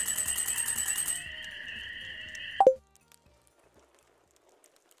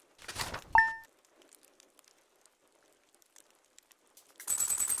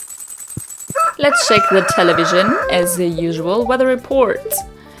 Let's check the television, as usual. Weather report.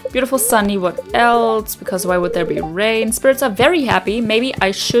 Beautiful sunny, what else? Because why would there be rain? Spirits are very happy. Maybe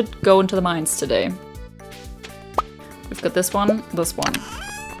I should go into the mines today. We've got this one, this one.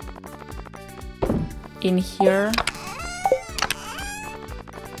 In here.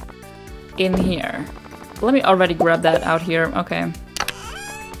 In here. Let me already grab that out here. Okay.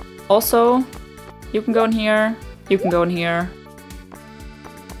 Also, you can go in here. You can go in here.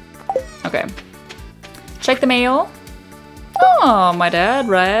 Okay. Check the mail. Oh, my dad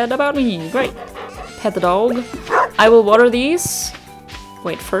read about me. Great. Pet the dog. I will water these.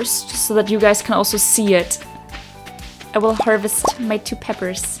 Wait, first, so that you guys can also see it. I will harvest my 2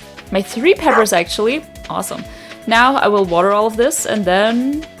 peppers. My 3 peppers, actually. Awesome. Now I will water all of this, and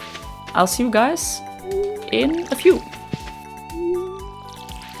then I'll see you guys in a few.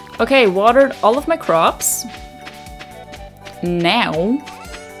 Okay, watered all of my crops. Now,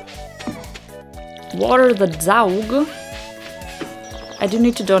 water the dog. I do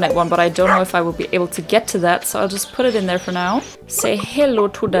need to donate one, but I don't know if I will be able to get to that, so I'll just put it in there for now. Say hello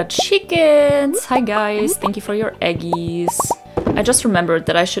to the chickens. Hi guys, thank you for your eggies. I just remembered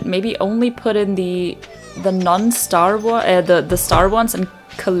that I should maybe only put in the non-star one, the star ones, and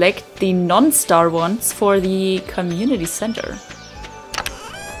collect the non-star ones for the community center.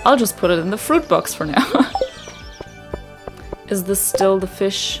 I'll just put it in the fruit box for now. Is this still the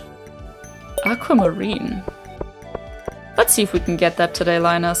fish? Aquamarine. Let's see if we can get that today,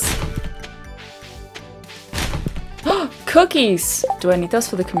 Linus. Cookies! Do I need those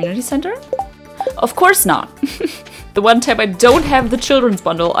for the community center? Of course not. The one time I don't have the children's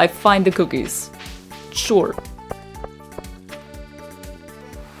bundle, I find the cookies. Sure.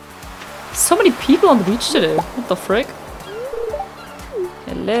 So many people on the beach today. What the frick?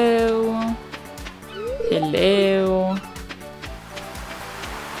 Hello. Hello.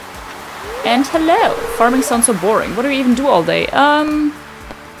 And hello! Farming sounds so boring. What do we even do all day?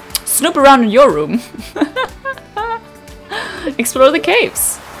 Snoop around in your room. Explore the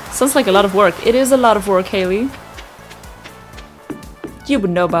caves. Sounds like a lot of work. It is a lot of work, Haley. You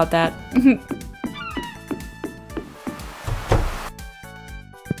would know about that.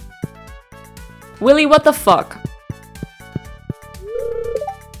 Willy, what the fuck?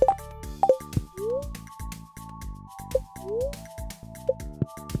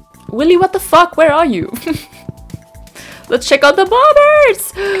 Willy, what the fuck? Where are you? Let's check out the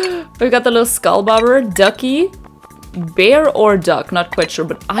bobbers! We got the little skull bobber, ducky, bear or duck, not quite sure,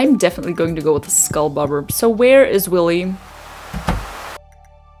 but I'm definitely going to go with the skull bobber. So where is Willy?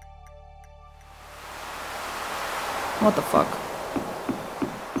 What the fuck?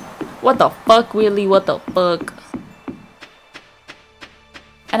 What the fuck, Willy? What the fuck?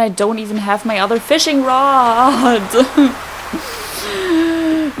 And I don't even have my other fishing rod!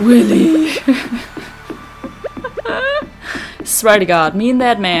 Willy! Swear to God, me and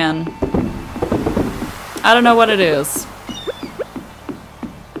that man. I don't know what it is.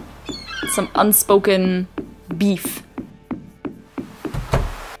 Some unspoken beef.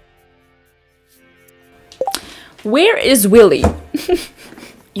 Where is Willy?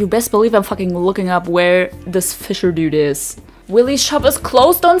 You best believe I'm fucking looking up where this Fisher dude is. Willy's shop is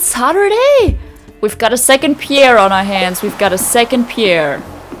closed on Saturday! We've got a second Pierre on our hands. We've got a second Pierre.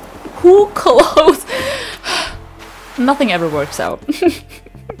 Who closed? Nothing ever works out.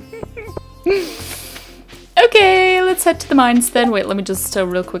 Okay, let's head to the mines then. Wait, let me just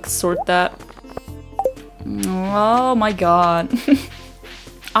real quick sort that. Oh my god.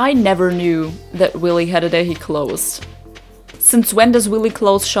 I never knew that Willy had a day he closed. Since when does Willy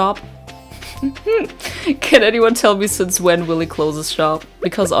close shop? Can anyone tell me since when Willy closes shop?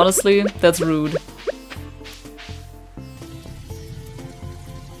 Because honestly, that's rude.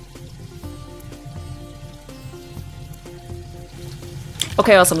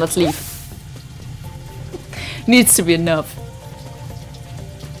 Okay, awesome, let's leave. Needs to be enough.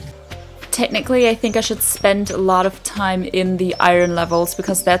 Technically, I think I should spend a lot of time in the iron levels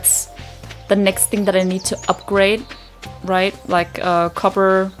because that's the next thing that I need to upgrade, right? Like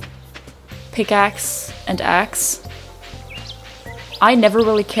copper pickaxe and axe. I never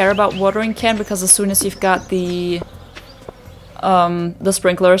really care about watering can because as soon as you've got the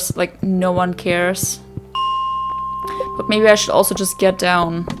sprinklers, like no one cares. But maybe I should also just get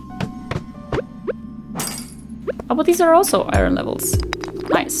down. Oh, but these are also iron levels.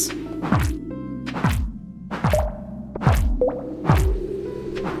 Nice.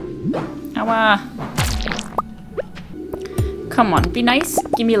 Ow. Come on, be nice.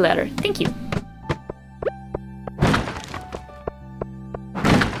 Give me a ladder. Thank you.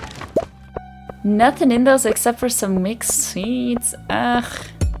 Nothing in those except for some mixed seeds. Ugh.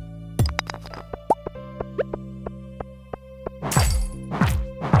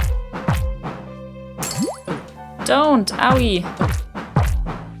 Don't! Owie!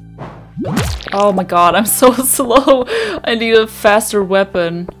 Oh my god, I'm so slow! I need a faster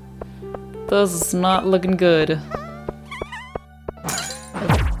weapon. This is not looking good.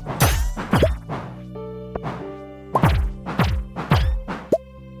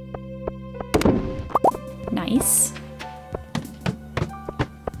 Nice.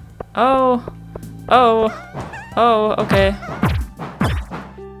 Oh. Oh. Oh, okay.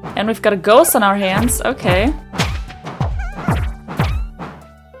 And we've got a ghost on our hands. Okay.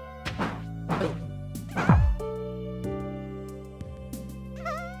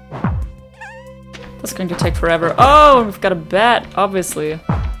 That's going to take forever. Oh, we've got a bat, obviously.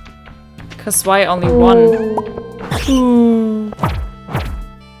 Because why only one?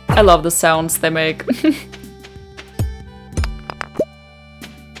 I love the sounds they make.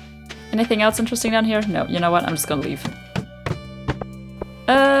 Anything else interesting down here? No, you know what? I'm just gonna leave.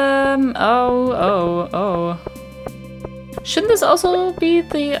 Oh. Shouldn't this also be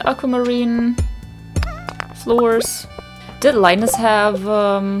the aquamarine floors? Did Linus have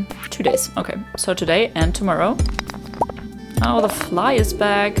 2 days? Okay, so today and tomorrow. Oh, the fly is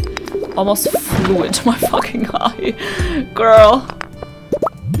back. Almost flew into my fucking eye. Girl.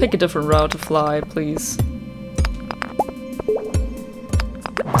 Pick a different route to fly, please.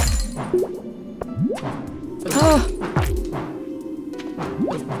 Oh.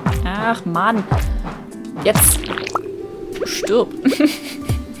 Ach, Mann. Jetzt. Stirb.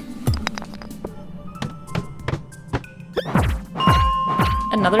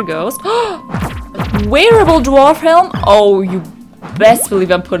 Another ghost. Wearable dwarf helm? Oh, you best believe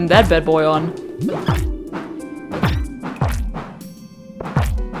I'm putting that bad boy on.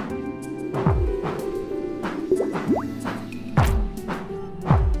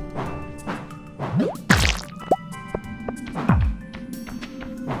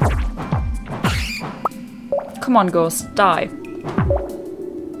 Come on, ghost, die.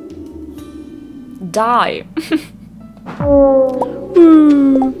 Die.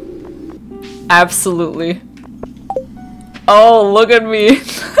 Absolutely. Oh, look at me.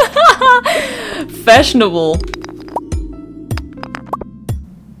 Fashionable.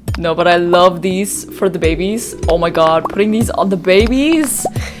 No, but I love these for the babies. Oh my god, putting these on the babies?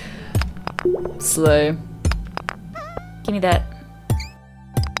 Slay. Give me that.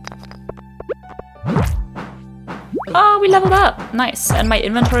 Oh, we leveled up. Nice. And my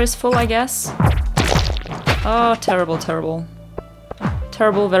inventory is full, I guess. Oh, terrible, terrible.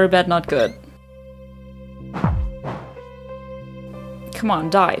 Terrible, very bad, not good. Come on,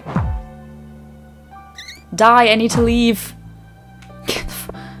 die. Die, I need to leave.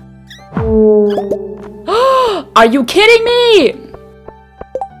 Are you kidding me?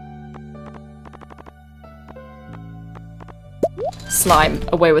 Slime,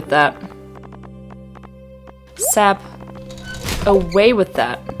 away with that. Sap, away with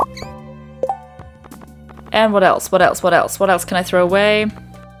that. And what else? What else? What else? What else can I throw away?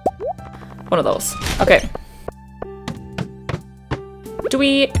 One of those. Okay. Do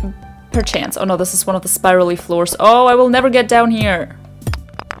we... perchance... Oh no, this is one of the spirally floors. Oh, I will never get down here.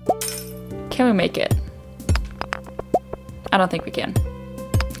 Can we make it? I don't think we can.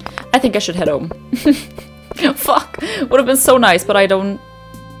 I think I should head home. Fuck! Would have been so nice, but I don't...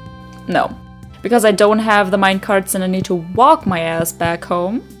 No. Because I don't have the minecarts and I need to walk my ass back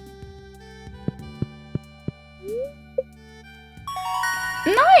home.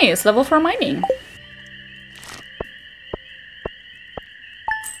 Nice! Level 4 mining.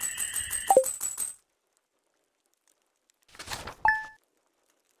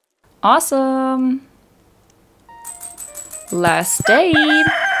 Awesome! Last day!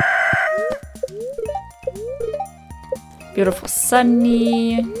 Beautiful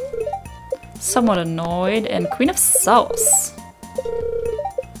sunny. Somewhat annoyed. And Queen of Sauce.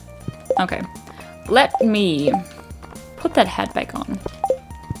 Okay. Let me put that hat back on.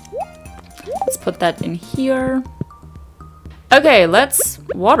 Let's put that in here. Okay, let's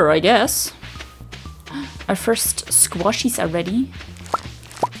water, I guess. Our first squashies are ready.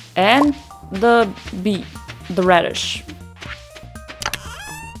 And the radish.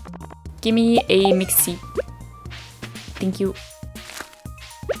 Give me a mixie. Thank you.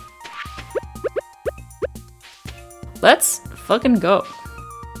 Let's fucking go.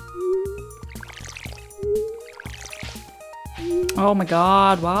 Oh my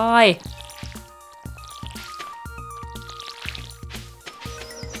god, why?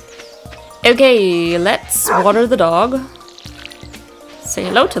 Okay, let's water the dog. Say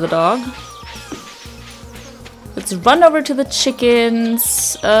hello to the dog. Let's run over to the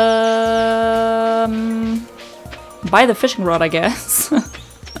chickens. Buy the fishing rod, I guess.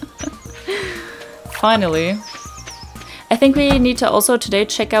 Finally. I think we need to also today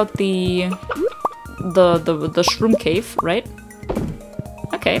check out the shroom cave, right?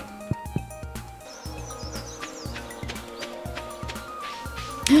 Okay.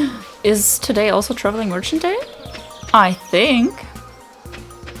 Is today also Traveling Merchant Day? I think.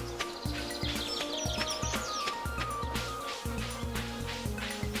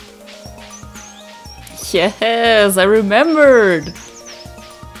 Yes, I remembered.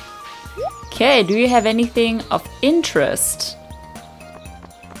 Okay, do you have anything of interest?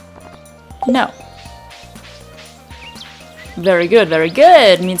 No. Very good, very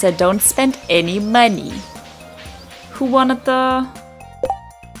good. Means I don't spend any money. Who wanted the...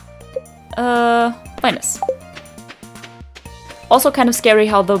 Linus. Also kind of scary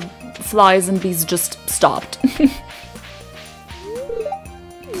how the flies and bees just stopped.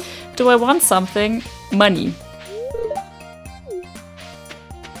 Do I want something? Money.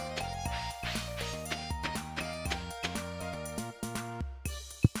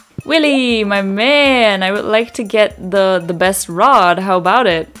 Willy, my man, I would like to get the best rod. How about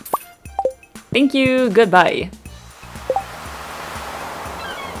it? Thank you, goodbye.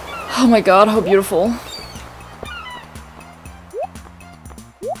 Oh my god, how beautiful.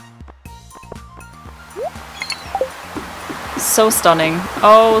 So stunning.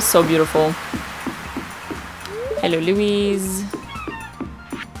 Oh, so beautiful. Hello, Louise.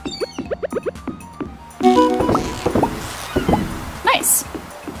 Nice.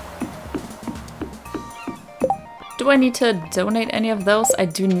 Do I need to donate any of those? I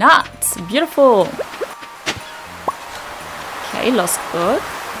do not. Beautiful. Okay, lost book.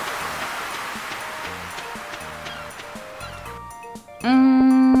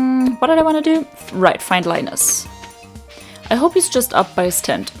 What did I want to do? Right, find Linus. I hope he's just up by his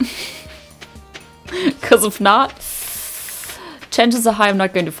tent. Because if not, chances are high I'm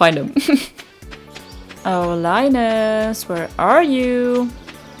not going to find him. Oh, Linus, where are you?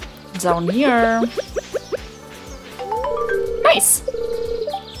 Down here. Nice!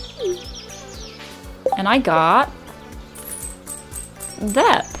 And I got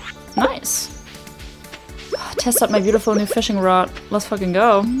that. Nice. Test out my beautiful new fishing rod. Let's fucking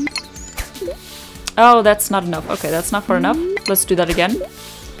go. Oh, that's not enough. Okay, that's not far enough. Let's do that again.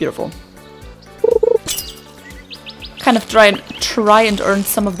 Beautiful. Kind of try and earn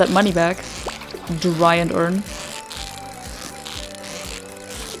some of that money back. Try and earn.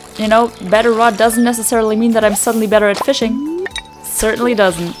 You know, better rod doesn't necessarily mean that I'm suddenly better at fishing. Certainly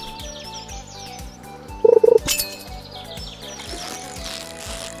doesn't.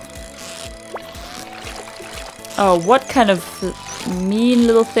 Oh, what kind of mean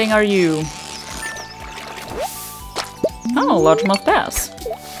little thing are you? Oh, largemouth bass.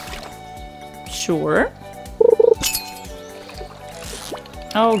 Sure.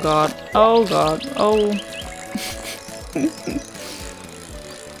 Oh god. Oh god. Oh.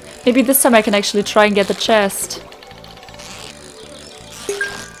 Maybe this time I can actually try and get the chest.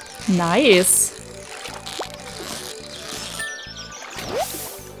 Nice.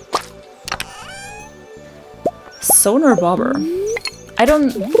 Sonar bobber. I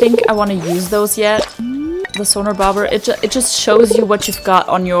don't think I want to use those yet. The sonar bobber. It just shows you what you've got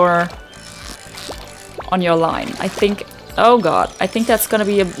on your line. I think. Oh god. I think that's gonna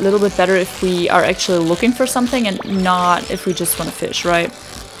be a little bit better if we are actually looking for something and not if we just want to fish, right?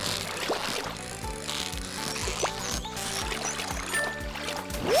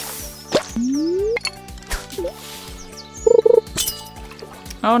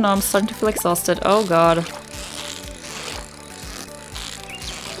 Oh no, I'm starting to feel exhausted. Oh god.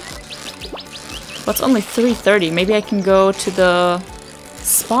 Well, it's only 3:30. Maybe I can go to the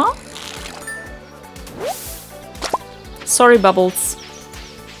spa? Sorry, Bubbles.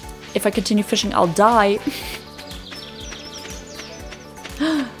 If I continue fishing, I'll die.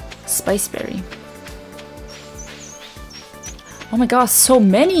 Spiceberry. Oh my gosh, so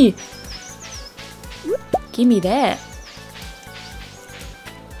many! Give me that.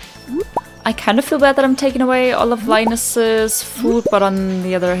 I kind of feel bad that I'm taking away all of Linus's food, but on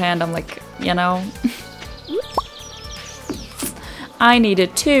the other hand, I'm like, you know... I need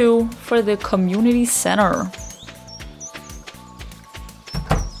it too, for the community center.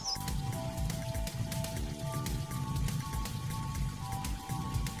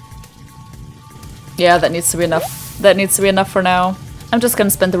 Yeah, that needs to be enough. That needs to be enough for now. I'm just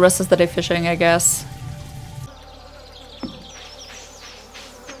gonna spend the rest of the day fishing, I guess.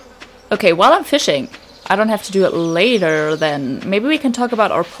 Okay, while I'm fishing, I don't have to do it later then. Maybe we can talk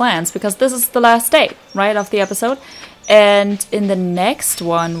about our plans, because this is the last day, right, of the episode. And in the next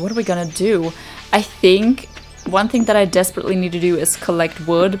one, what are we gonna do? I think one thing that I desperately need to do is collect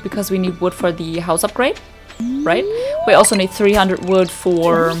wood, because we need wood for the house upgrade, right? We also need 300 wood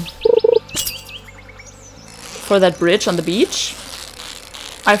for that bridge on the beach.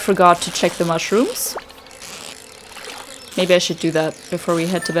 I forgot to check the mushrooms. Maybe I should do that before we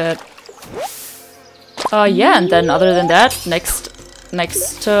head to bed. Yeah, and then other than that, next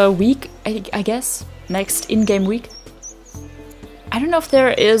week, I guess, next in-game week. I don't know if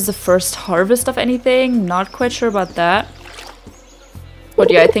there is the first harvest of anything. Not quite sure about that.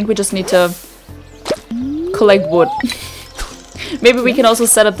 But yeah, I think we just need to collect wood. Maybe we can also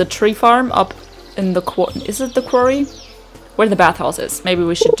set up the tree farm up in the quarry. Is it the quarry? Where the bathhouse is. Maybe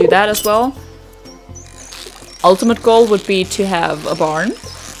we should do that as well. Ultimate goal would be to have a barn.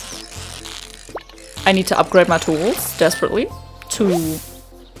 I need to upgrade my tools desperately to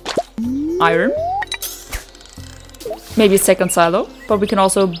iron. Maybe a second silo, but we can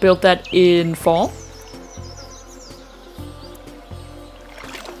also build that in fall.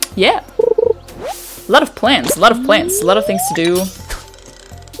 Yeah. A lot of plants, a lot of plants, a lot of things to do.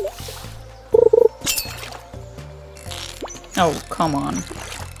 Oh, come on.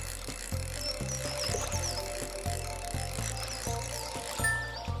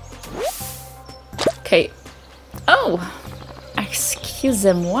 Okay. Oh!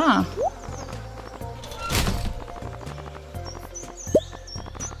 Excusez-moi.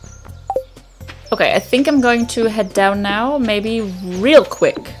 Okay, I think I'm going to head down now, maybe real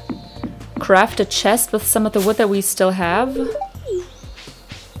quick. Craft a chest with some of the wood that we still have.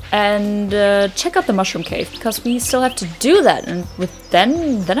 And check out the mushroom cave, because we still have to do that. And with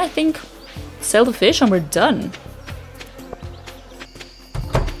then I think sell the fish and we're done.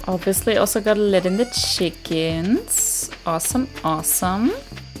 Obviously also gotta let in the chickens. Awesome, awesome.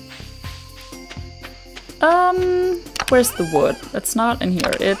 Where's the wood? It's not in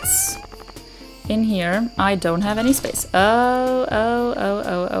here, it's in here. I don't have any space. Oh,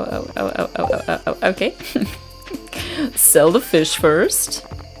 okay. Sell the fish first.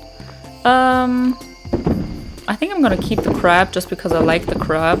 I think I'm gonna keep the crab just because I like the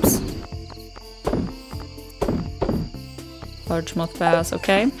crabs. Largemouth bass,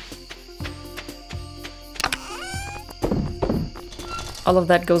 okay. All of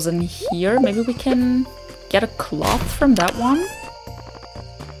that goes in here. Maybe we can get a cloth from that one.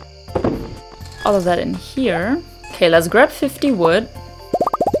 All of that in here. Okay, let's grab 50 wood.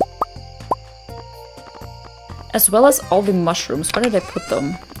 As well as all the mushrooms. Where did I put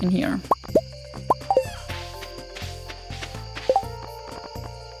them? In here.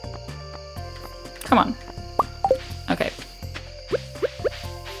 Come on. Okay.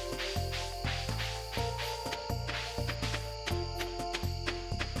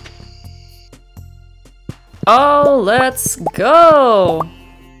 Oh, let's go!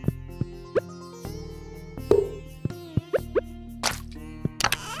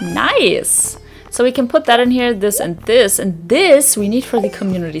 Nice! So we can put that in here, this and this, and this we need for the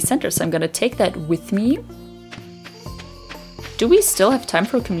community center, so I'm gonna take that with me. Do we still have time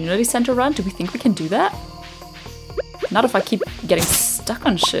for a community center run? Do we think we can do that? Not if I keep getting stuck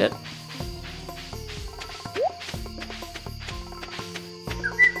on shit.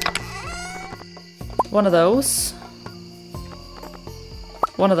 One of those.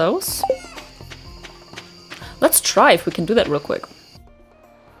 One of those. Let's try if we can do that real quick.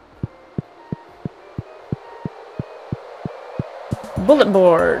 Bullet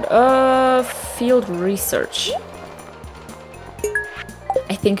board. Field research.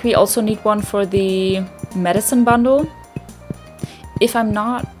 I think we also need one for the medicine bundle. If I'm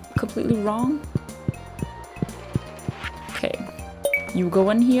not completely wrong. Okay. You go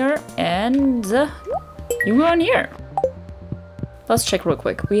in here and you go in here. Let's check real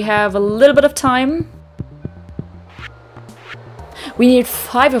quick. We have a little bit of time. We need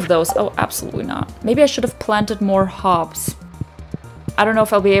 5 of those. Oh, absolutely not. Maybe I should have planted more hops. I don't know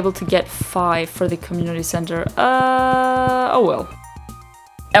if I'll be able to get 5 for the community center. Oh well.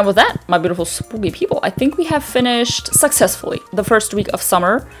 And with that, my beautiful spooky people, I think we have finished successfully the first week of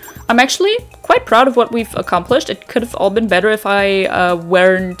summer. I'm actually quite proud of what we've accomplished. It could have all been better if I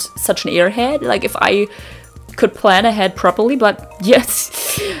weren't such an airhead. Like if I could plan ahead properly, but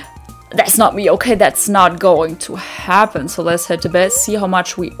yes, that's not me. Okay, that's not going to happen. So let's head to bed, see how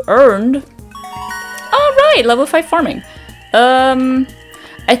much we earned. All right, level 5 farming.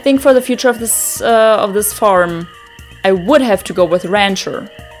 I think for the future of this farm, I would have to go with rancher,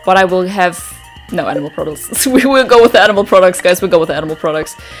 but I will have no animal products. We will go with the animal products, guys. We'll go with the animal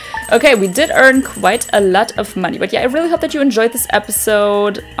products. Okay, we did earn quite a lot of money, but yeah, I really hope that you enjoyed this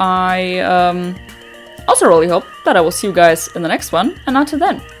episode. I also really hope that I will see you guys in the next one, and until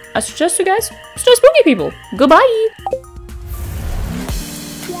then, I suggest you guys stay spooky, people. Goodbye.